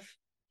PDF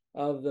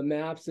of the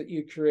maps that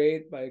you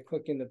create by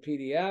clicking the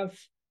PDF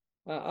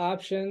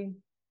option.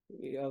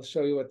 I'll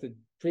show you what the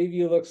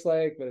preview looks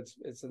like, but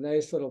it's a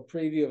nice little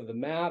preview of the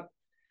map,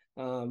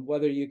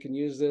 whether you can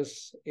use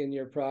this in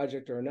your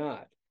project or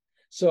not.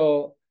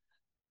 So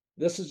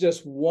this is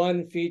just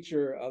one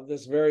feature of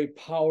this very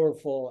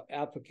powerful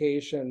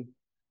application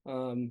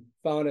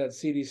found at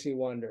CDC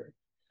Wonder.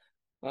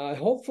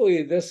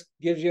 Hopefully this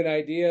gives you an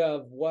idea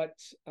of what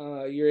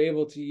you're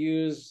able to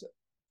use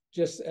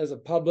just as a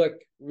public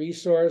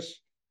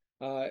resource.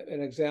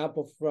 An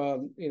example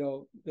from,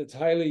 that's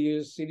highly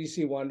used,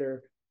 CDC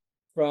Wonder,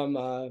 from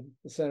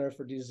the Center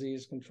for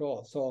Disease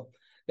Control. So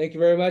thank you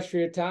very much for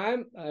your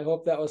time. I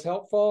hope that was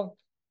helpful,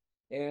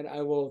 and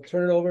I will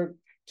turn it over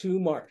to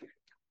Mark.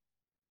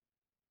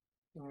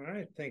 All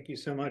right, thank you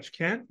so much,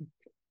 Kent.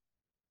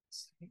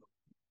 Let's see.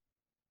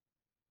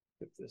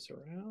 Flip this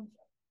around.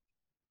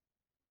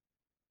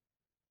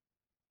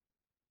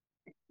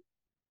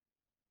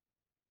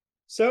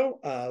 So,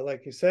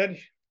 like you said,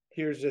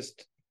 here's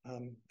just,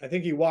 I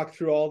think he walked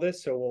through all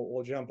this, so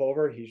we'll jump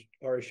over. He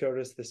already showed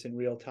us this in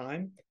real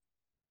time.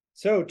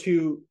 So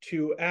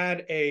to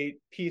add a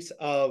piece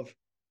of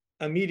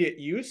immediate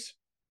use,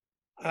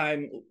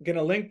 I'm going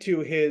to link to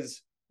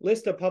his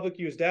list of public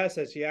use data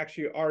sets he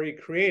actually already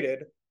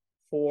created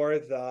for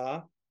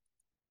the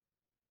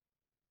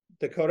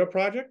DaCCoTA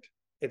project.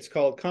 It's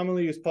called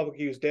Commonly Used Public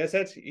Use Data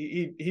Sets.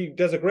 He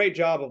does a great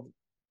job of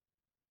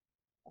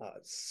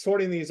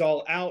sorting these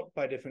all out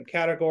by different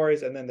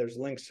categories, and then there's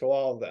links to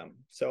all of them.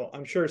 So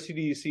I'm sure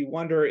CDC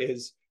Wonder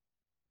is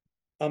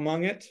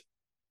among it.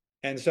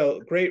 And so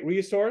great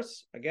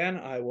resource. Again,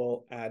 I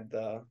will add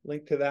the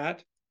link to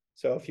that.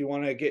 So if you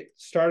want to get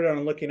started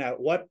on looking at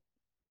what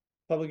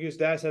public use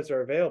data sets are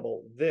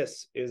available,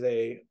 this is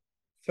a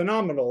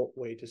phenomenal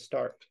way to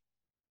start.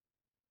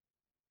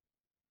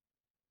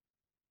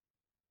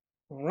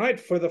 All right,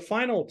 for the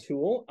final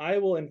tool, I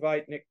will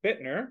invite Nick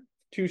Bittner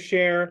to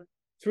share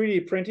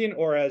 3D printing,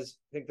 or as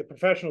I think the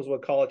professionals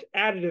would call it,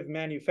 additive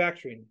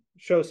manufacturing,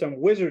 show some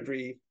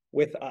wizardry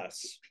with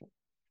us.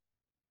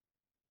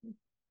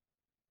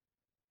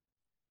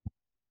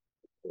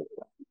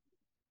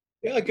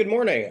 Yeah, good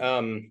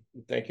morning.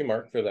 Thank you,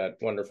 Mark, for that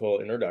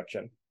wonderful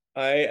introduction.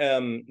 I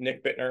am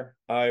Nick Bittner.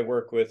 I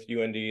work with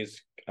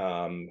UND's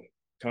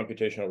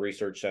Computational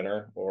Research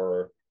Center,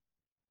 or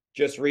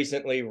just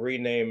recently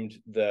renamed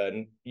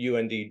the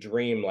UND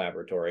Dream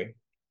Laboratory.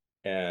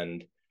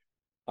 And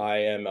I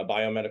am a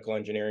biomedical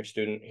engineering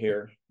student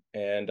here,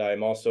 and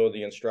I'm also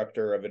the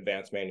instructor of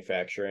advanced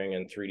manufacturing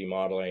and 3D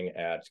modeling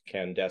at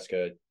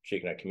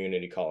Candeska-Chicana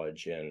Community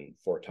College in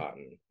Fort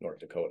Totten, North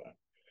Dakota.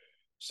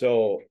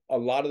 So a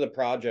lot of the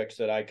projects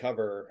that I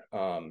cover,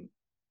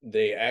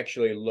 they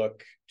actually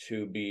look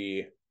to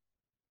be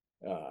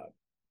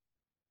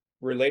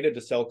related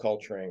to cell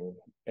culturing,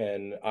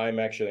 and I'm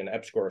actually an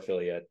EPSCoR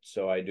affiliate,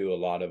 so I do a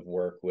lot of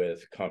work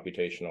with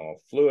computational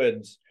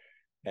fluids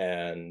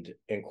and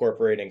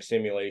incorporating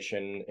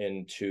simulation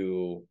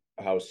into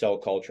how cell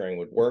culturing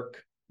would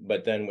work.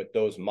 But then with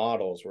those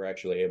models, we're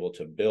actually able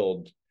to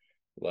build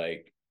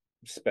like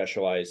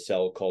specialized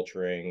cell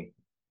culturing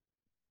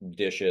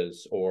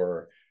dishes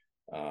or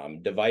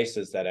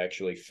devices that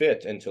actually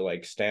fit into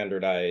like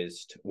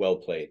standardized well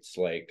plates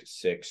like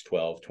 6,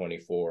 12,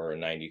 24,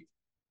 90,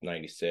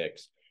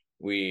 96.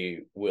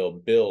 We will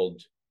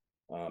build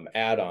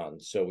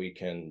add-ons so we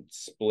can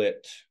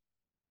split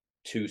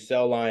 2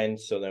 cell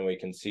lines, so then we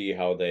can see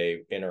how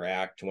they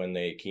interact when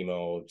they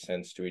chemo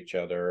sense to each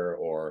other,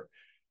 or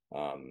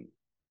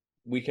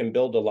we can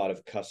build a lot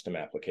of custom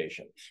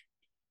applications.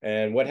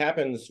 And what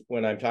happens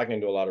when I'm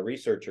talking to a lot of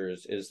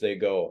researchers is they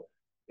go,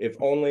 if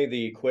only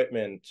the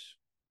equipment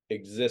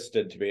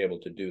existed to be able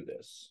to do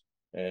this.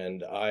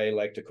 And I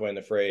like to coin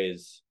the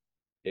phrase,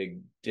 it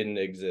didn't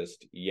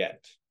exist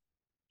yet.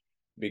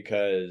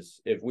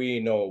 Because if we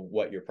know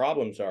what your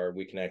problems are,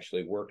 we can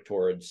actually work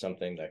towards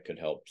something that could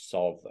help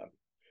solve them.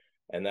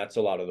 And that's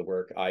a lot of the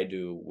work I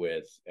do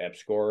with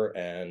EPSCoR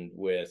and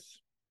with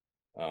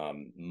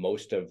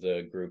most of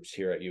the groups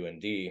here at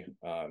UND,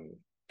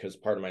 because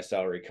part of my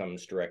salary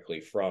comes directly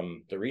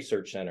from the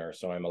research center.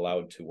 So I'm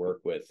allowed to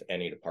work with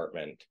any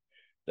department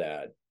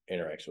that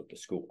interacts with the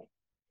school.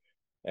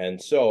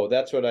 And so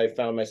that's what I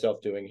found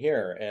myself doing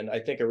here. And I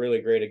think a really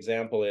great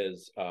example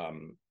is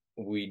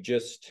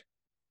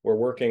we're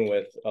working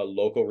with a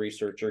local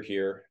researcher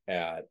here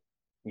at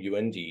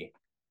UND,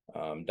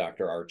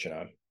 Dr.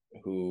 Archana,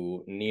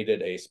 who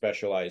needed a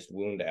specialized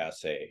wound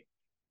assay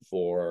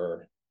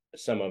for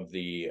some of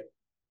the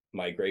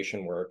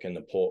migration work and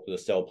the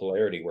cell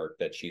polarity work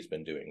that she's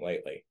been doing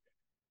lately.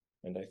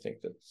 And I think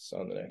that's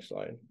on the next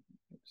slide.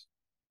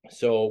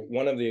 So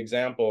one of the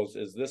examples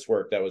is this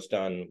work that was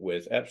done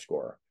with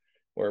EPSCoR,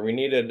 where we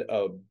needed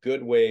a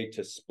good way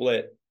to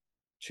split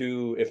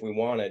if we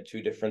wanted,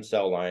 two different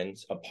cell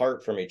lines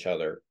apart from each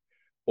other,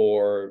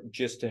 or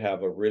just to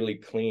have a really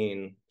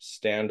clean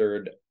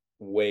standard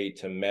way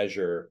to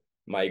measure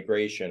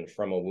migration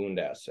from a wound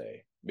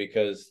assay.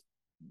 Because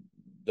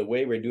the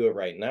way we do it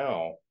right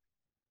now,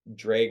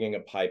 dragging a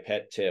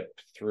pipette tip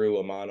through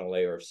a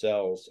monolayer of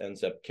cells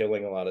ends up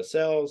killing a lot of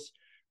cells,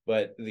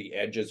 but the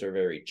edges are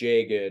very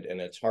jagged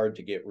and it's hard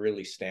to get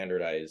really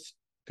standardized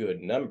good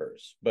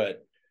numbers.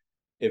 But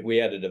if we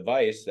had a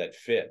device that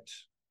fit,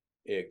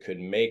 it could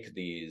make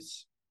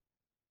these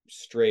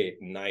straight,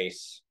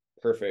 nice,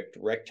 perfect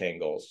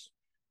rectangles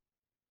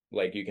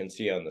like you can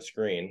see on the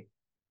screen.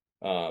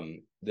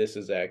 This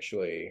is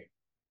actually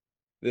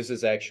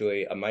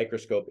a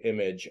microscope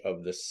image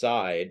of the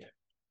side.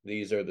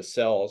 These are the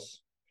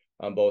cells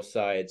on both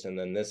sides, and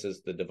then this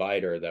is the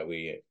divider that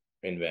we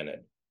invented.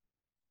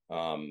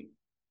 A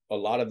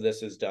lot of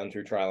this is done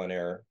through trial and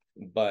error,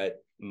 but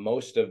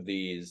most of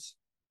these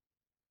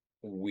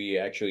we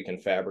actually can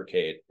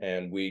fabricate.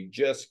 And we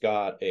just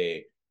got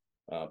a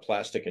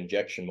plastic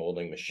injection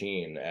molding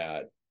machine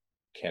at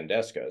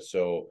Candeska.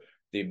 So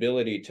the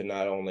ability to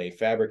not only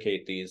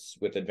fabricate these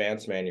with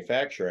advanced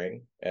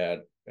manufacturing at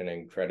an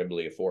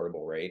incredibly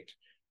affordable rate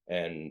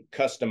and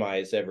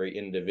customize every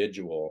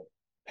individual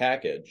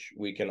package,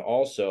 we can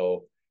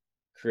also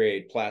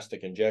create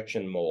plastic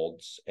injection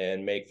molds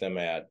and make them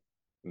at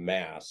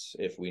mass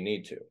if we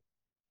need to.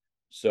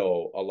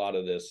 So a lot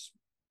of this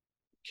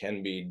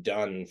can be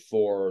done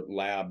for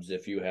labs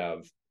if you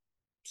have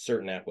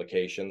certain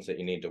applications that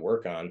you need to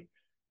work on.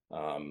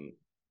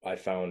 I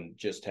found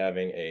just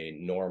having a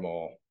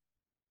normal,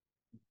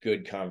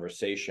 good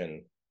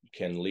conversation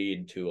can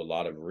lead to a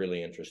lot of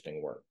really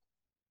interesting work.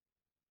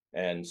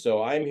 And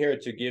so I'm here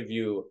to give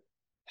you,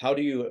 how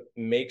do you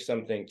make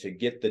something to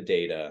get the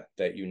data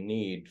that you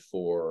need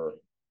for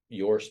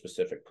your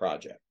specific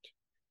project,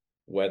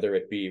 whether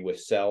it be with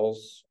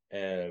cells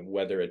and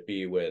whether it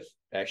be with,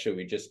 actually,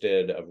 we just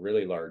did a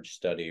really large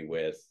study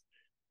with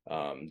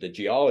the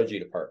geology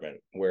department,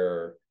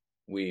 where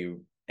we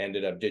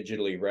ended up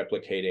digitally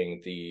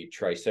replicating the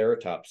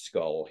Triceratops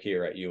skull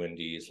here at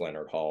UND's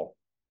Leonard Hall.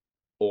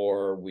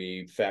 Or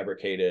we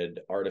fabricated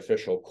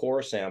artificial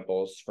core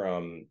samples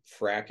from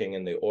fracking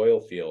in the oil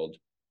field,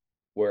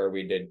 where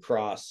we did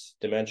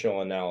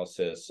cross-dimensional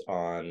analysis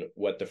on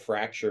what the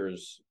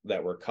fractures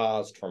that were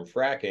caused from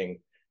fracking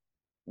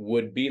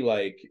would be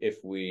like if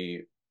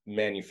we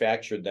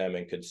manufactured them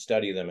and could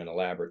study them in a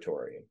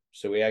laboratory.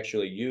 So we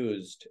actually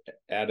used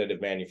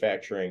additive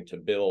manufacturing to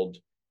build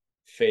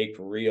fake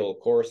real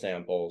core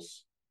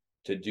samples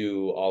to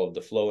do all of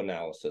the flow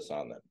analysis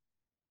on them.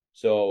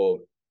 So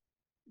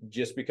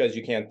just because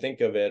you can't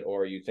think of it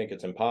or you think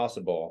it's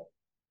impossible,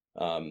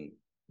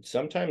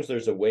 sometimes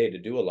there's a way to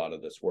do a lot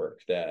of this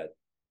work. That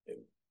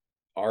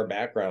our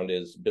background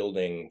is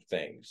building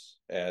things,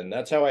 and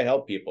that's how I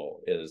help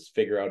people, is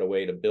figure out a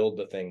way to build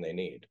the thing they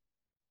need.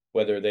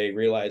 Whether they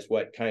realize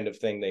what kind of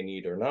thing they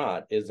need or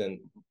not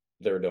isn't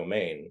their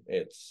domain.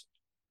 It's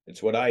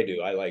what I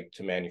do. I like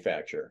to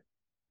manufacture.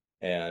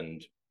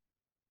 And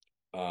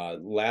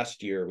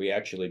last year we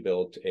actually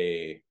built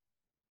a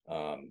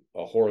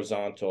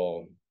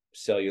horizontal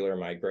cellular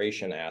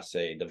migration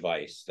assay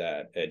device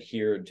that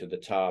adhered to the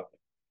top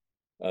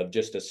of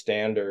just a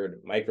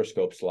standard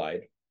microscope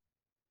slide.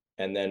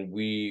 And then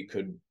we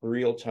could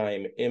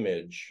real-time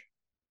image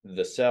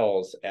the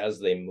cells as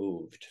they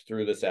moved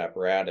through this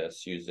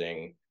apparatus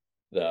using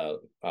the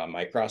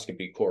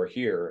microscopy core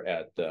here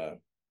at the,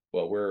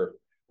 well,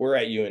 we're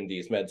at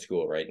UND's med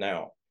school right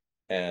now.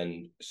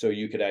 And so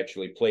you could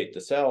actually plate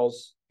the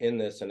cells in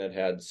this, and it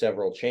had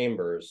several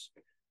chambers,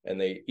 and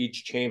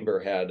each chamber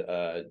had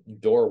a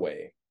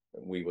doorway,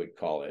 we would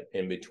call it,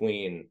 in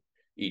between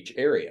each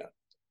area.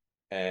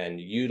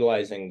 And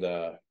utilizing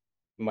the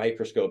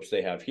microscopes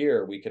they have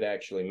here, we could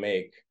actually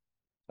make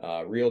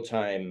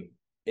real-time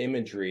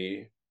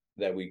imagery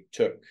that we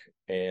took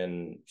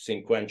in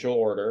sequential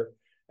order,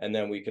 and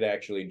then we could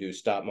actually do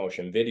stop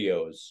motion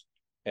videos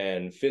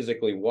and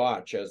physically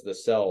watch as the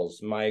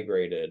cells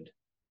migrated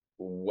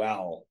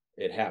while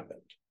it happened.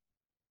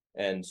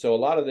 And so a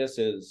lot of this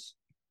is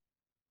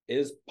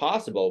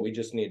possible. We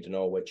just need to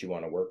know what you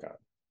want to work on.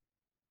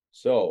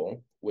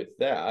 So with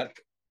that,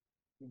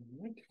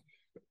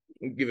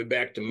 Give it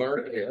back to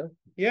Mark here.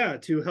 Yeah,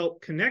 to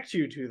help connect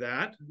you to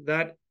that,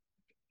 that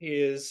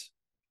is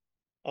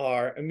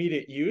our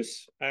immediate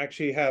use. I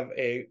actually have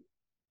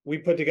we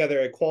put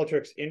together a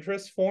Qualtrics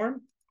interest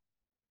form.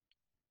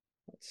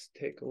 Let's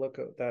take a look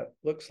at what that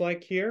looks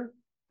like here.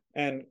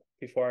 And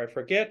before I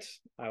forget,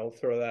 I will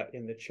throw that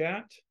in the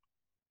chat.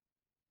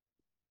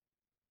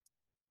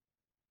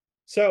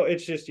 So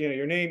it's just,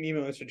 your name,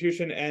 email,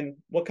 institution, and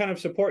what kind of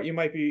support you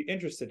might be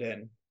interested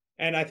in.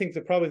 And I think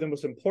probably the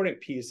most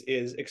important piece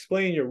is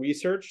explaining your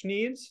research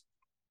needs.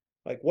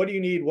 Like, what do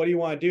you need? What do you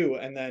want to do?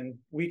 And then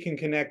we can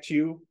connect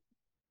you.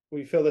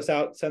 We fill this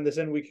out, send this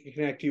in. We can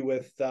connect you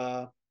with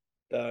the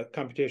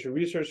Computational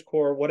Research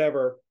Corps,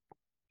 whatever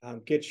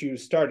gets you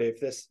started,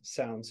 if this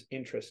sounds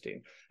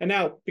interesting. And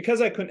now,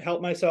 because I couldn't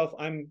help myself,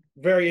 I'm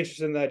very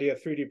interested in the idea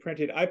of 3D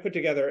printing. I put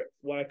together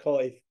what I call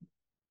a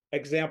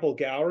example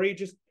gallery,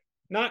 just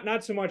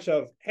not so much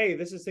of, hey,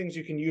 this is things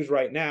you can use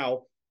right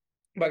now,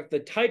 but the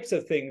types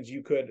of things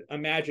you could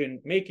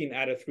imagine making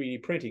out of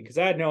 3D printing, because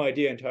I had no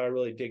idea until I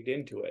really digged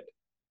into it.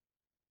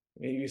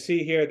 I mean, you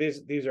see here,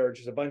 these are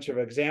just a bunch of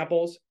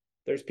examples.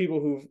 There's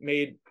people who've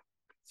made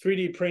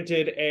 3D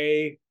printed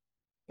a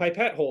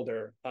pipette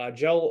holder,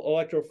 gel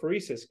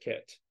electrophoresis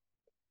kit,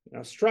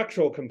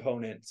 structural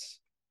components,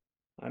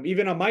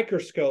 even a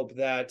microscope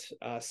that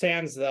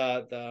sands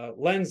the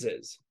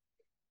lenses,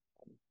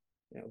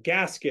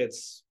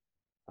 gaskets,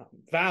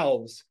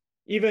 valves,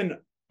 even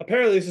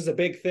apparently this is a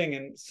big thing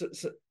in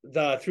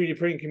the 3D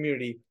printing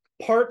community,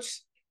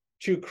 parts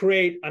to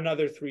create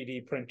another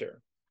 3D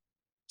printer.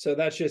 So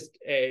that's just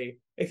a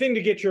thing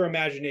to get your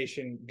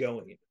imagination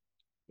going.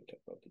 We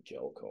talked about the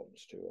gel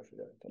combs too, I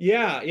forgot.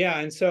 Yeah.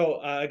 And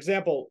so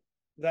example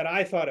that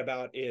I thought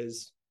about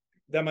is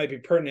that might be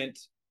pertinent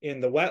in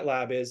the wet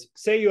lab is,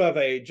 say you have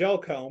a gel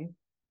comb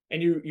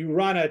and you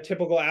run a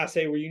typical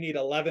assay where you need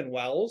 11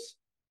 wells.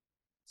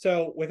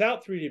 So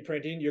without 3D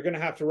printing, you're going to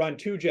have to run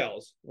 2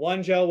 gels,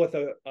 one gel with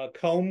a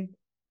comb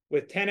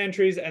with 10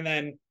 entries and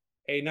then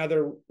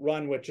another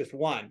run with just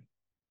 1.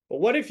 But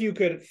what if you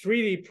could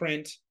 3D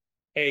print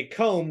a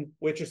comb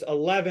with just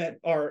 11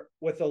 or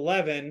with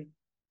 11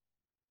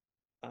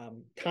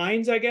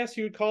 tines, I guess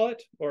you would call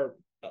it, or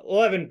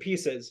 11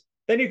 pieces?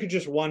 Then you could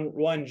just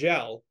one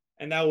gel,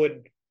 and that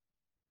would,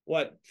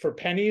 for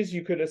pennies,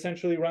 you could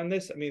essentially run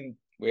this. I mean,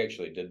 we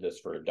actually did this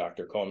for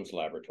Dr. Combs'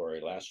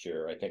 laboratory last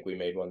year. I think we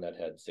made one that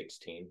had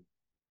 16.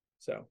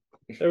 So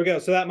there we go.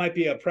 So that might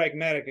be a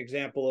pragmatic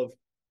example of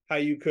how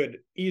you could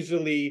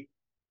easily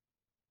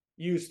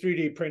use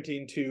 3D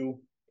printing to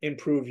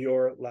improve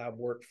your lab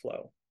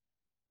workflow.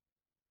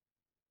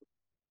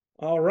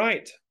 All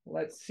right,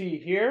 let's see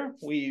here.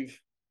 We've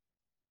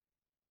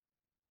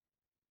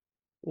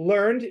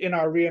learned in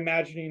our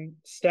reimagining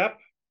step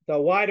the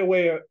wide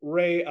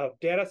array of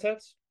data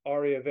sets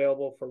already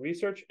available for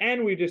research,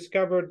 and we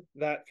discovered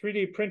that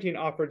 3D printing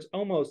offers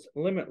almost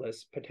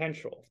limitless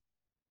potential.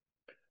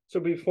 So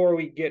before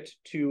we get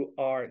to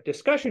our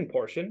discussion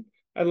portion,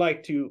 I'd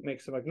like to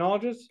make some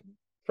acknowledgements.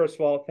 First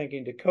of all,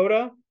 thanking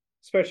DaCCoTA,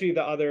 especially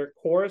the other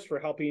cores, for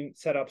helping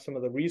set up some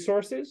of the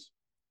resources.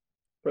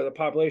 For the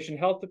Population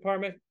Health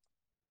Department,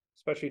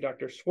 especially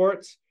Dr.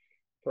 Schwartz,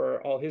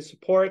 for all his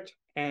support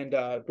and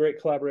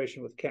great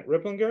collaboration with Kent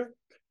Ripplinger.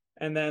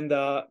 And then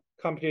the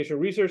Computational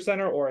Research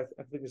Center, or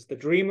I think it's the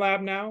Dream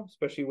Lab now,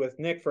 especially with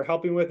Nick for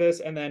helping with this,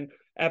 and then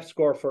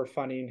EPSCoR for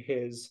funding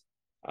his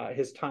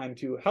time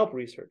to help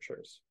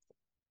researchers.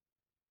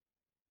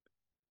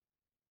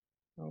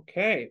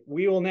 Okay,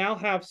 we will now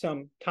have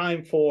some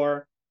time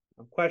for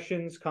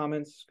questions,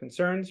 comments,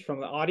 concerns from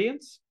the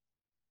audience.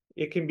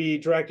 It can be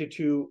directed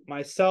to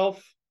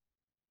myself,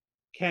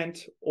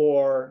 Kent,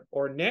 or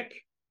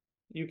Nick.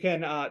 You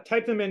can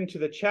type them into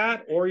the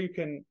chat, or you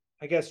can,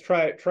 I guess,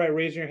 try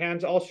raising your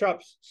hands. I'll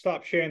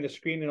stop sharing the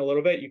screen in a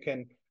little bit. You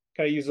can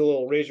kind of use a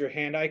little raise your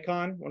hand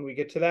icon when we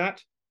get to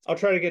that. I'll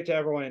try to get to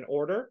everyone in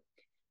order.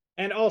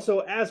 And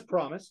also, as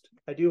promised,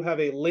 I do have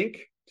a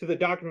link to the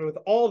document with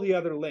all the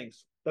other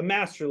links. The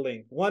master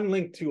link, one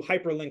link to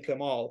hyperlink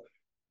them all,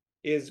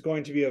 is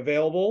going to be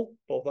available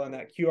both on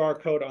that QR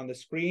code on the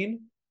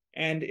screen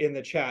and in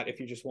the chat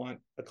if you just want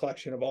a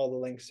collection of all the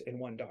links in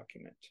one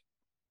document.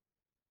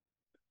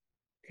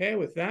 Okay,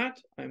 with that,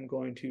 I'm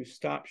going to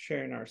stop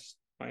sharing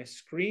my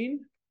screen,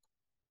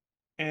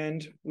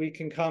 and we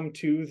can come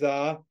to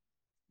the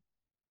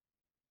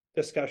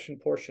discussion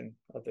portion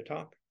of the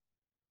talk.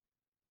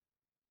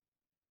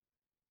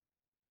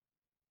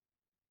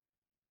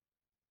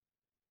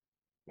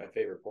 My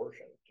favorite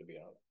portion, to be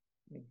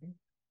honest. Mm-hmm.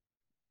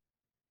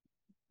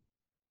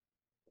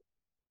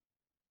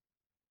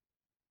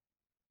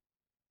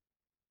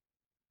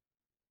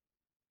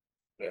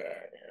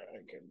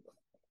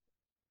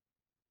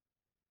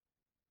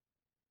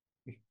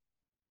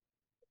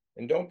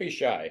 And don't be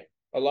shy.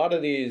 A lot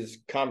of these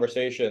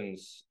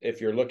conversations,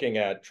 if you're looking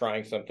at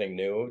trying something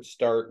new,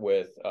 start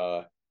with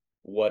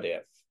what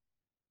if.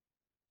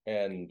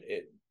 And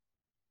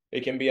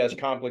it can be as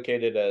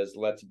complicated as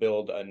let's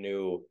build a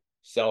new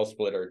cell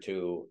splitter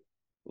to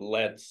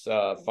let's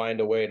find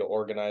a way to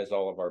organize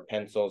all of our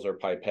pencils or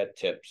pipette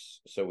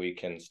tips so we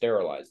can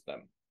sterilize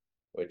them,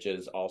 which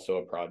is also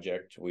a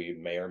project we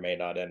may or may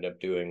not end up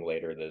doing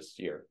later this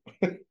year.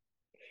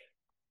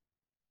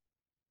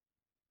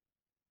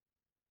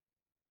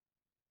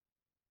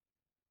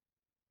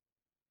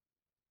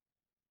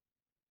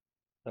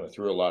 I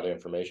threw a lot of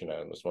information at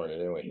him this morning,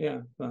 didn't we?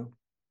 Yeah. Well.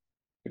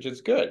 Which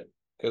is good,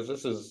 because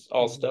this is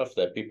all stuff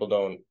that people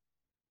don't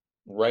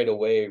right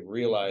away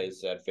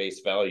realize at face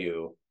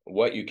value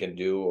what you can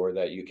do, or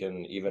that you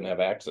can even have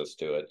access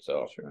to it.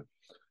 So sure.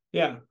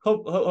 Yeah.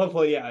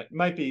 Hopefully, yeah, it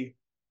might be,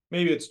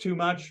 maybe it's too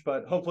much,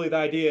 but hopefully the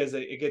idea is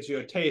that it gets you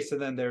a taste,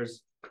 and then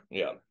there's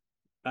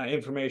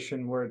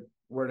information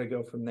where to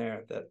go from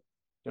there, that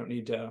you don't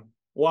need to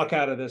walk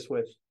out of this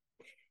with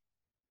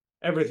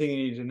everything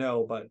you need to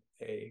know, but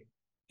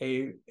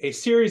a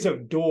series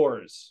of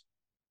doors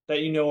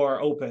that you know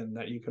are open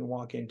that you can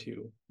walk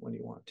into when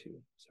you want to.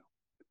 So.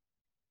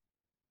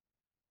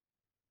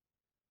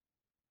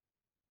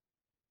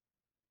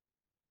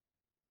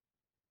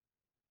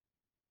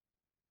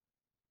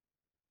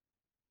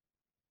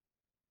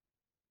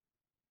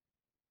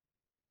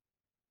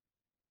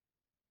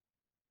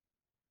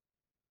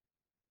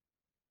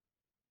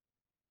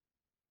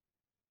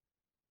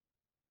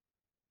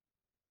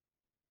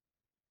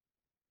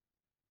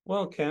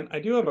 Well, Ken, I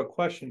do have a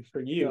question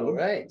for you. All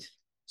right.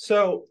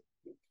 So,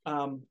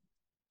 can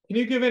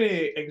you give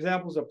any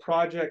examples of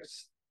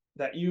projects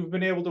that you've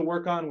been able to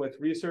work on with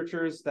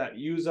researchers that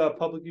use a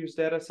public use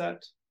data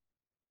set?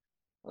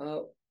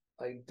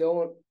 I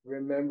don't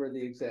remember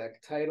the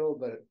exact title,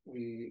 but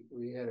we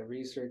had a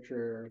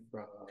researcher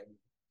from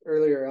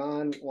earlier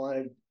on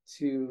wanted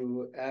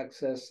to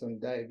access some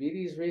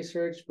diabetes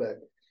research, but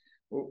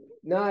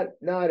not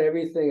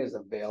everything is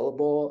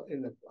available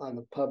on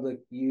the public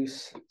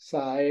use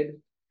side.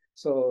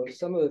 So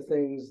some of the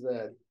things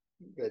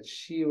that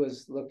she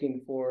was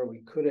looking for, we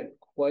couldn't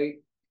quite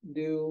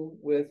do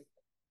with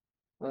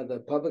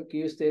the public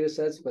use data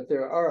sets, but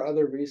there are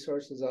other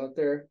resources out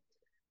there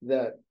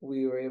that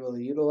we were able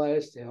to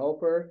utilize to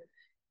help her.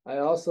 I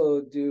also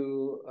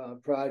do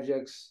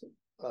projects.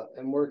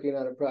 I'm working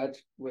on a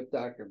project with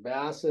Dr.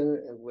 Basson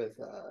with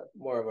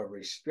more of a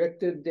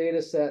restricted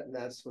data set, and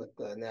that's with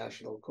the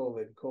National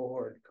COVID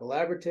Cohort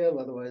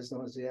Collaborative, otherwise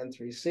known as the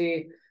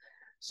N3C.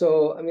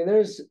 So, I mean,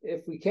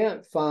 if we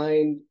can't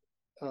find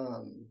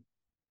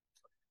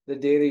the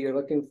data you're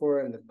looking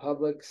for in the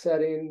public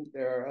setting,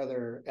 there are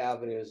other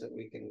avenues that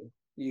we can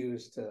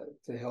use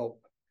to help.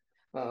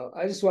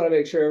 I just want to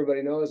make sure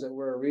everybody knows that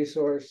we're a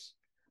resource,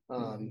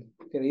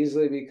 can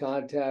easily be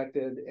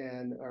contacted,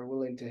 and are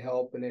willing to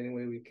help in any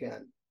way we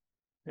can.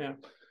 Yeah,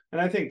 and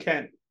I think,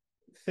 Kent,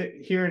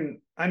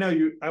 I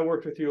know I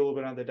worked with you a little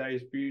bit on the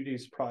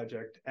diabetes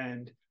project,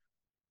 and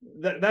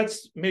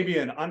that's maybe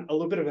a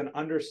little bit of an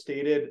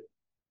understated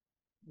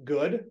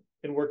good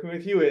in working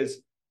with you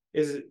is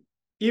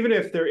even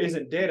if there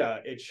isn't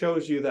data, it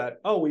shows you that,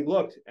 oh, we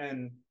looked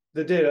and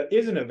the data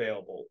isn't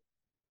available.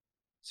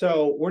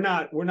 So we're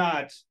not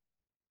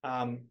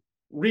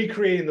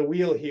recreating the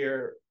wheel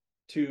here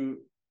to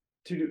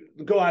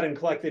go out and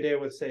collect the data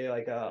with, say,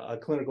 like a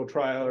clinical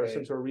trial or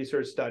some sort of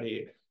research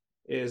study.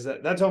 Is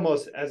that's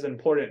almost as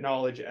important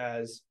knowledge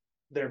as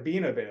there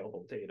being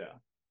available data.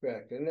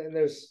 Correct, and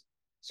there's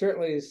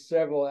certainly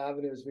several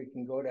avenues we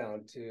can go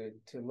down to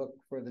look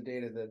for the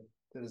data that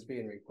is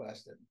being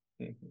requested.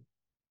 Mm-hmm.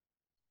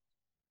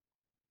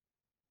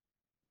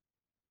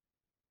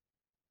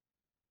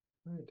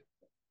 Right.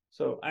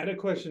 So I had a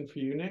question for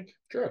you, Nick.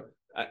 Sure.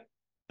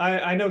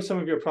 I know some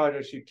of your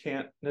projects you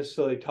can't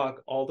necessarily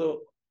talk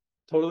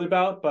totally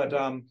about, but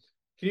can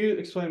you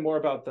explain more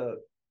about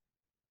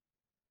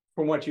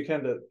from what you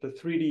can, the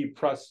 3D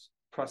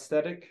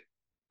prosthetic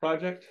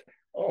project?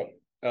 Oh,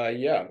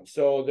 yeah.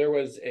 So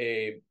there's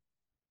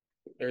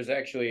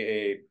actually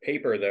a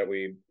paper that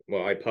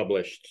I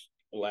published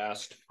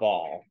last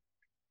fall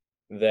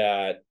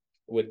that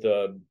with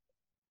the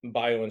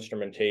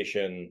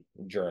bioinstrumentation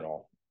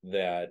journal,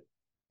 that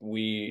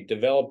we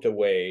developed a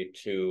way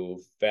to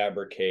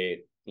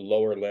fabricate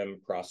lower limb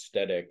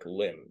prosthetic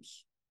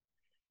limbs.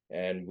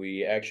 And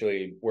we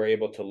actually were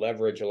able to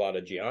leverage a lot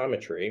of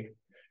geometry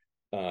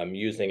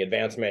using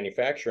advanced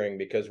manufacturing,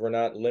 because we're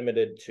not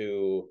limited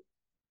to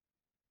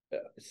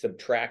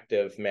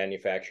subtractive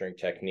manufacturing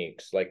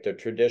techniques like the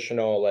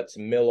traditional, let's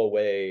mill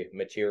away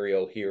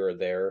material here or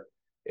there.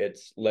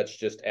 It's let's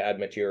just add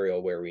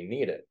material where we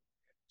need it.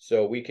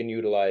 So we can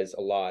utilize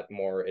a lot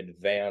more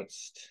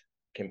advanced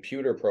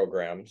computer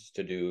programs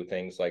to do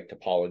things like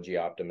topology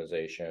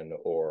optimization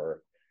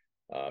or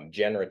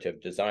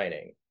generative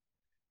designing,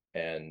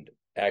 and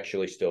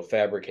actually still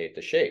fabricate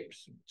the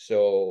shapes.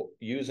 So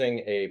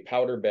using a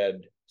powder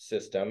bed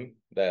system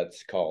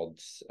that's called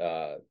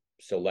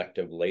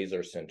selective laser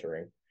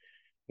sintering,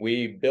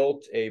 we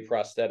built a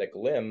prosthetic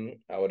limb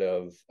out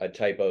of a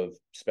type of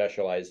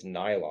specialized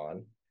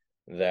nylon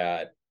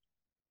that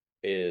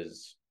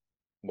is,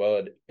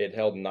 well, it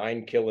held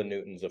 9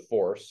 kilonewtons of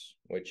force,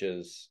 which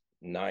is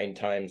 9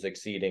 times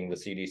exceeding the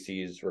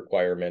CDC's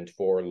requirement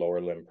for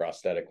lower limb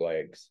prosthetic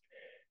legs.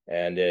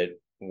 and it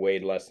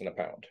weighed less than a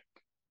pound.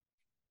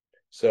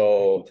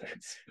 So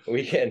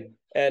we can,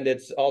 and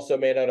it's also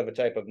made out of a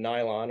type of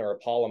nylon or a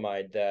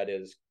polyamide that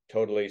is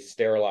totally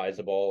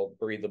sterilizable,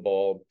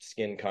 breathable,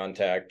 skin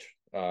contact,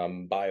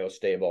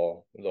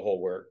 biostable, the whole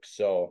work.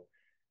 So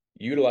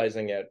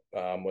utilizing it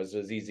was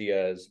as easy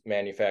as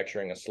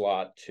manufacturing a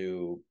slot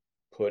to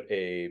put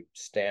a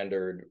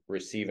standard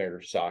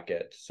receiver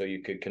socket so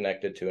you could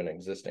connect it to an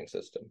existing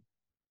system.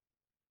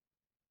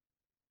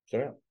 So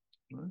yeah.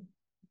 All right.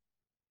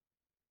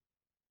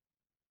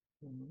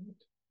 All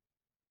right.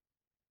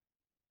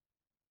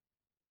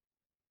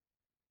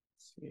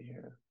 Let's see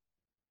here.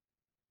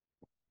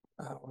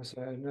 Was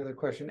there another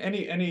question?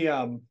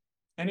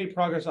 Any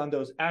progress on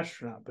those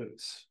astronaut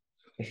boots?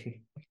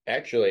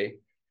 Actually,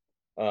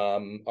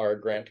 our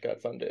grant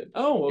got funded.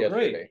 Oh, well,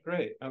 yesterday.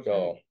 great. Okay.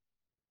 So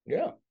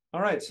yeah.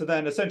 All right. So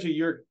then essentially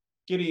you're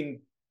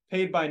getting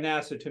paid by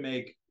NASA to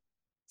make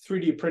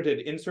 3D printed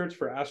inserts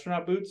for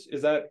astronaut boots.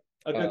 Is that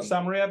a good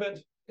summary of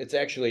it? It's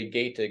actually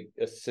gait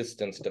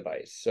assistance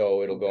device.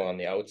 So it'll go on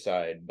the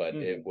outside, but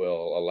it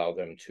will allow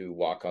them to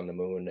walk on the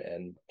moon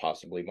and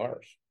possibly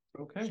Mars.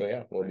 Okay. So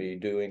yeah, we'll be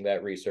doing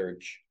that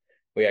research.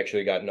 We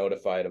actually got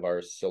notified of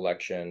our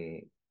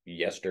selection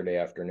yesterday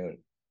afternoon.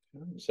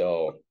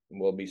 So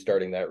we'll be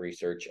starting that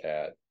research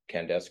at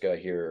Candeska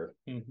here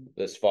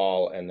this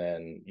fall, and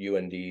then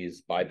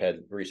UND's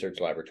Biped Research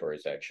Laboratory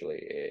is actually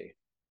a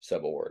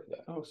sub-award of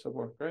that. Oh,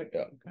 sub-award, great.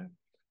 Yeah. Okay.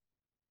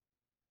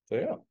 So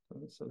yeah.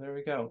 So there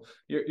we go.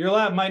 Your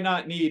lab might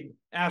not need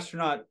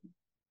astronaut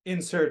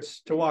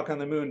inserts to walk on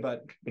the moon,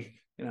 but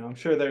I'm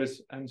sure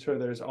there's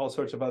all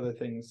sorts of other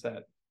things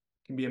that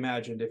can be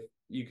imagined if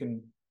you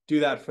can do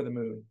that for the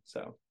moon.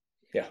 So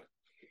yeah.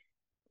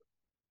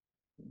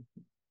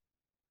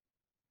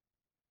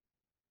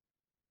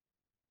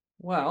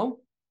 Well,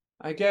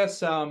 I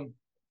guess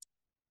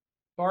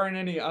barring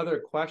any other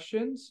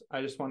questions,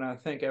 I just want to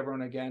thank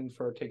everyone again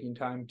for taking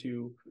time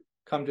to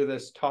come to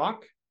this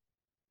talk.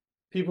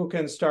 People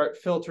can start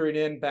filtering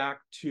in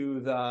back to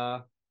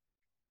the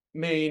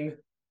main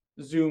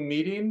Zoom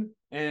meeting,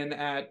 and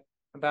at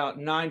about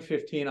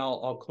 9:15,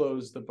 I'll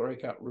close the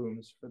breakout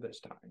rooms for this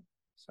time.